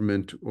of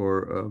government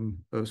or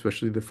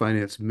especially the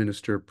finance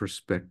minister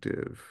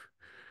perspective?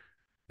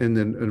 And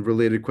then a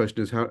related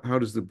question is how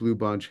does the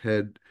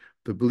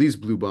Belize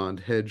blue bond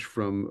hedge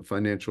from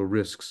financial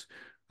risks,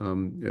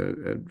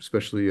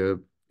 especially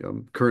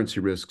currency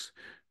risks,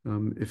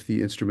 if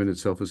the instrument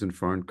itself is in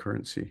foreign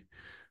currency?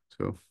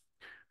 So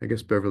I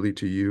guess Beverly,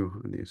 to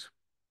you on these.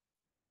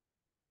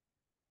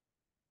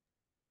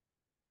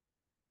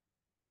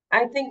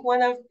 I think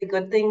one of the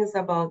good things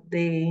about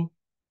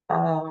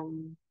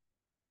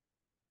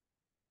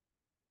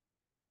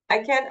I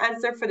can't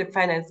answer for the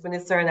finance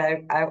minister,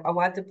 and I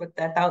want to put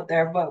that out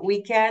there, but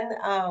we can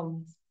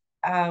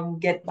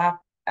get back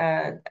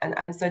an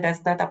answer.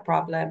 That's not a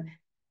problem.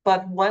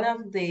 But one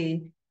of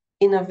the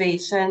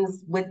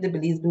innovations with the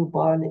Belize Blue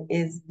Bond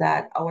is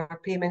that our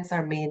payments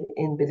are made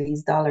in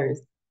Belize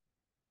dollars.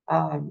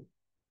 And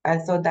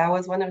so that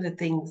was one of the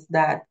things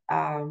that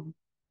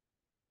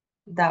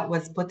that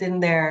was put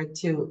in there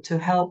to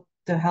help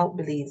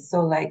Belize.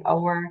 So like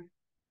our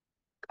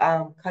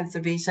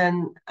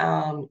conservation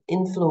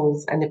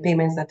inflows and the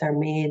payments that are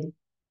made,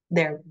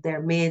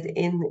 they're made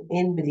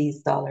in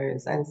Belize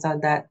dollars, and so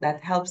that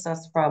helps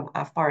us from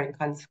a foreign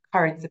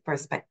currency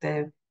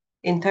perspective.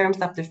 In terms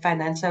of the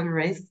financial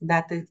risk,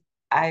 that is,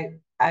 I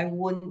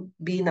wouldn't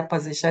be in a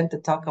position to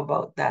talk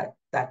about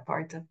that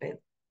part of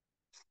it.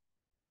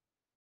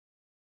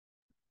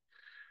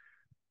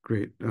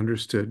 Great,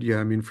 understood. Yeah,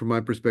 I mean, from my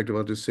perspective,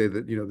 I'll just say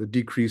that, the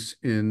decrease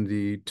in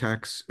the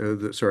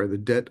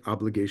the debt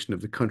obligation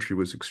of the country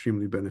was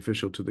extremely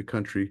beneficial to the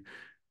country.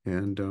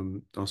 And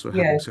also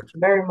having Yes, such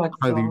very much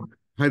a so.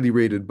 highly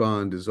rated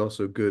bond is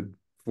also good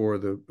for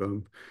the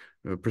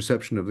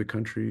perception of the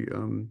country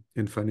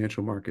in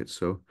financial markets.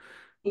 So,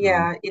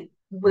 Yeah,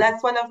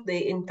 that's one of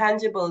the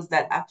intangibles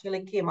that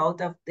actually came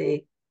out of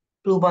the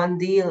Blue Bond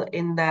deal,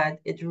 in that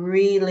it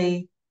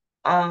really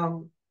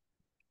um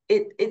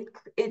it it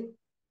it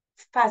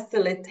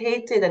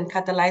facilitated and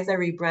catalyzed a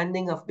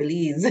rebranding of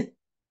Belize,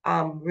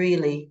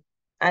 really,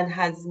 and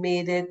has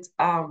made it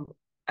an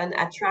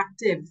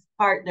attractive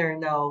partner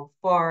now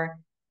for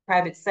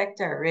private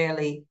sector,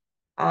 really.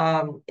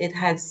 It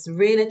has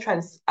really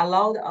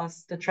allowed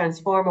us to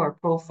transform our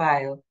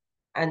profile.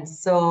 And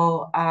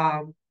so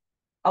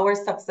our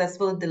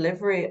successful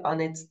delivery on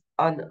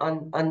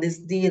this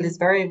deal is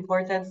very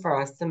important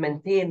for us to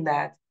maintain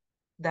that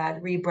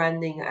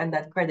rebranding and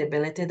that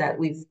credibility that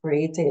we've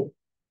created.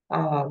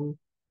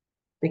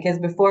 Because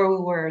before we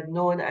were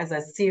known as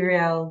a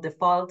serial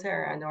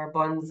defaulter, and our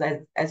bonds,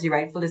 as you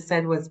rightfully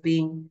said, was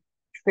being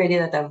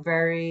traded at a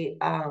very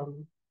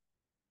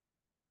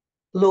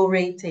low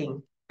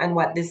rating. And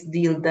what this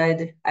deal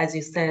did, as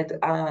you said,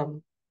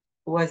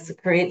 was to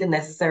create the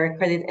necessary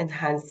credit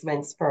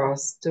enhancements for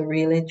us to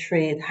really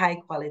trade high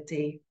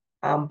quality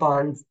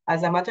bonds.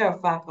 As a matter of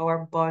fact,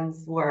 our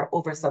bonds were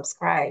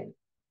oversubscribed.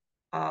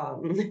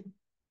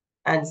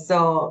 And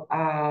so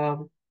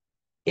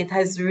it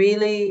has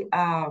really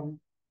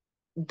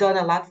done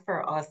a lot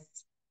for us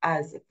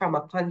as a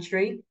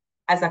country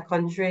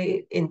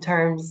in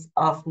terms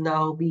of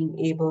now being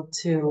able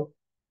to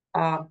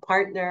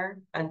partner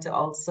and to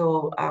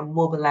also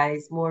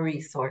mobilize more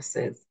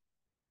resources.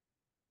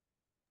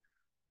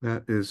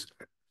 that is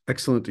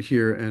excellent to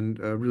hear and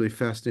really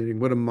fascinating.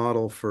 What a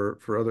model for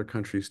other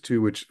countries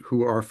too,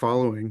 who are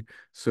following.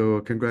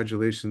 So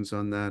congratulations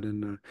on that.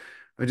 And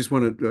I just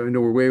want to, I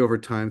know we're way over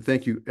time.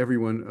 Thank you,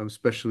 everyone,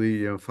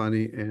 especially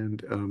Fanny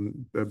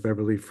and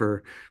Beverly,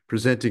 for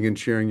presenting and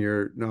sharing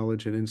your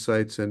knowledge and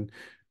insights. And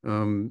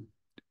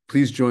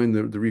please join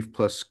the Reef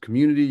Plus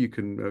community. You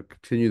can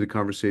continue the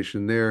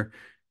conversation there.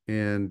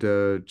 And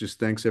just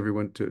thanks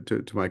everyone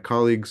to my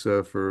colleagues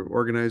for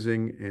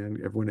organizing,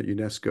 and everyone at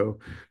UNESCO.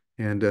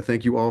 And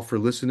thank you all for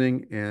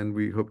listening, and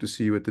we hope to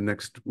see you at the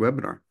next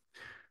webinar.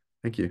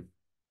 Thank you.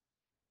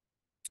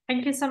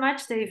 Thank you so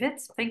much,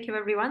 David. Thank you,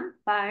 everyone.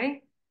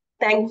 Bye.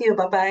 Thank you.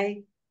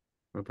 Bye-bye.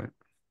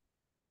 Bye-bye.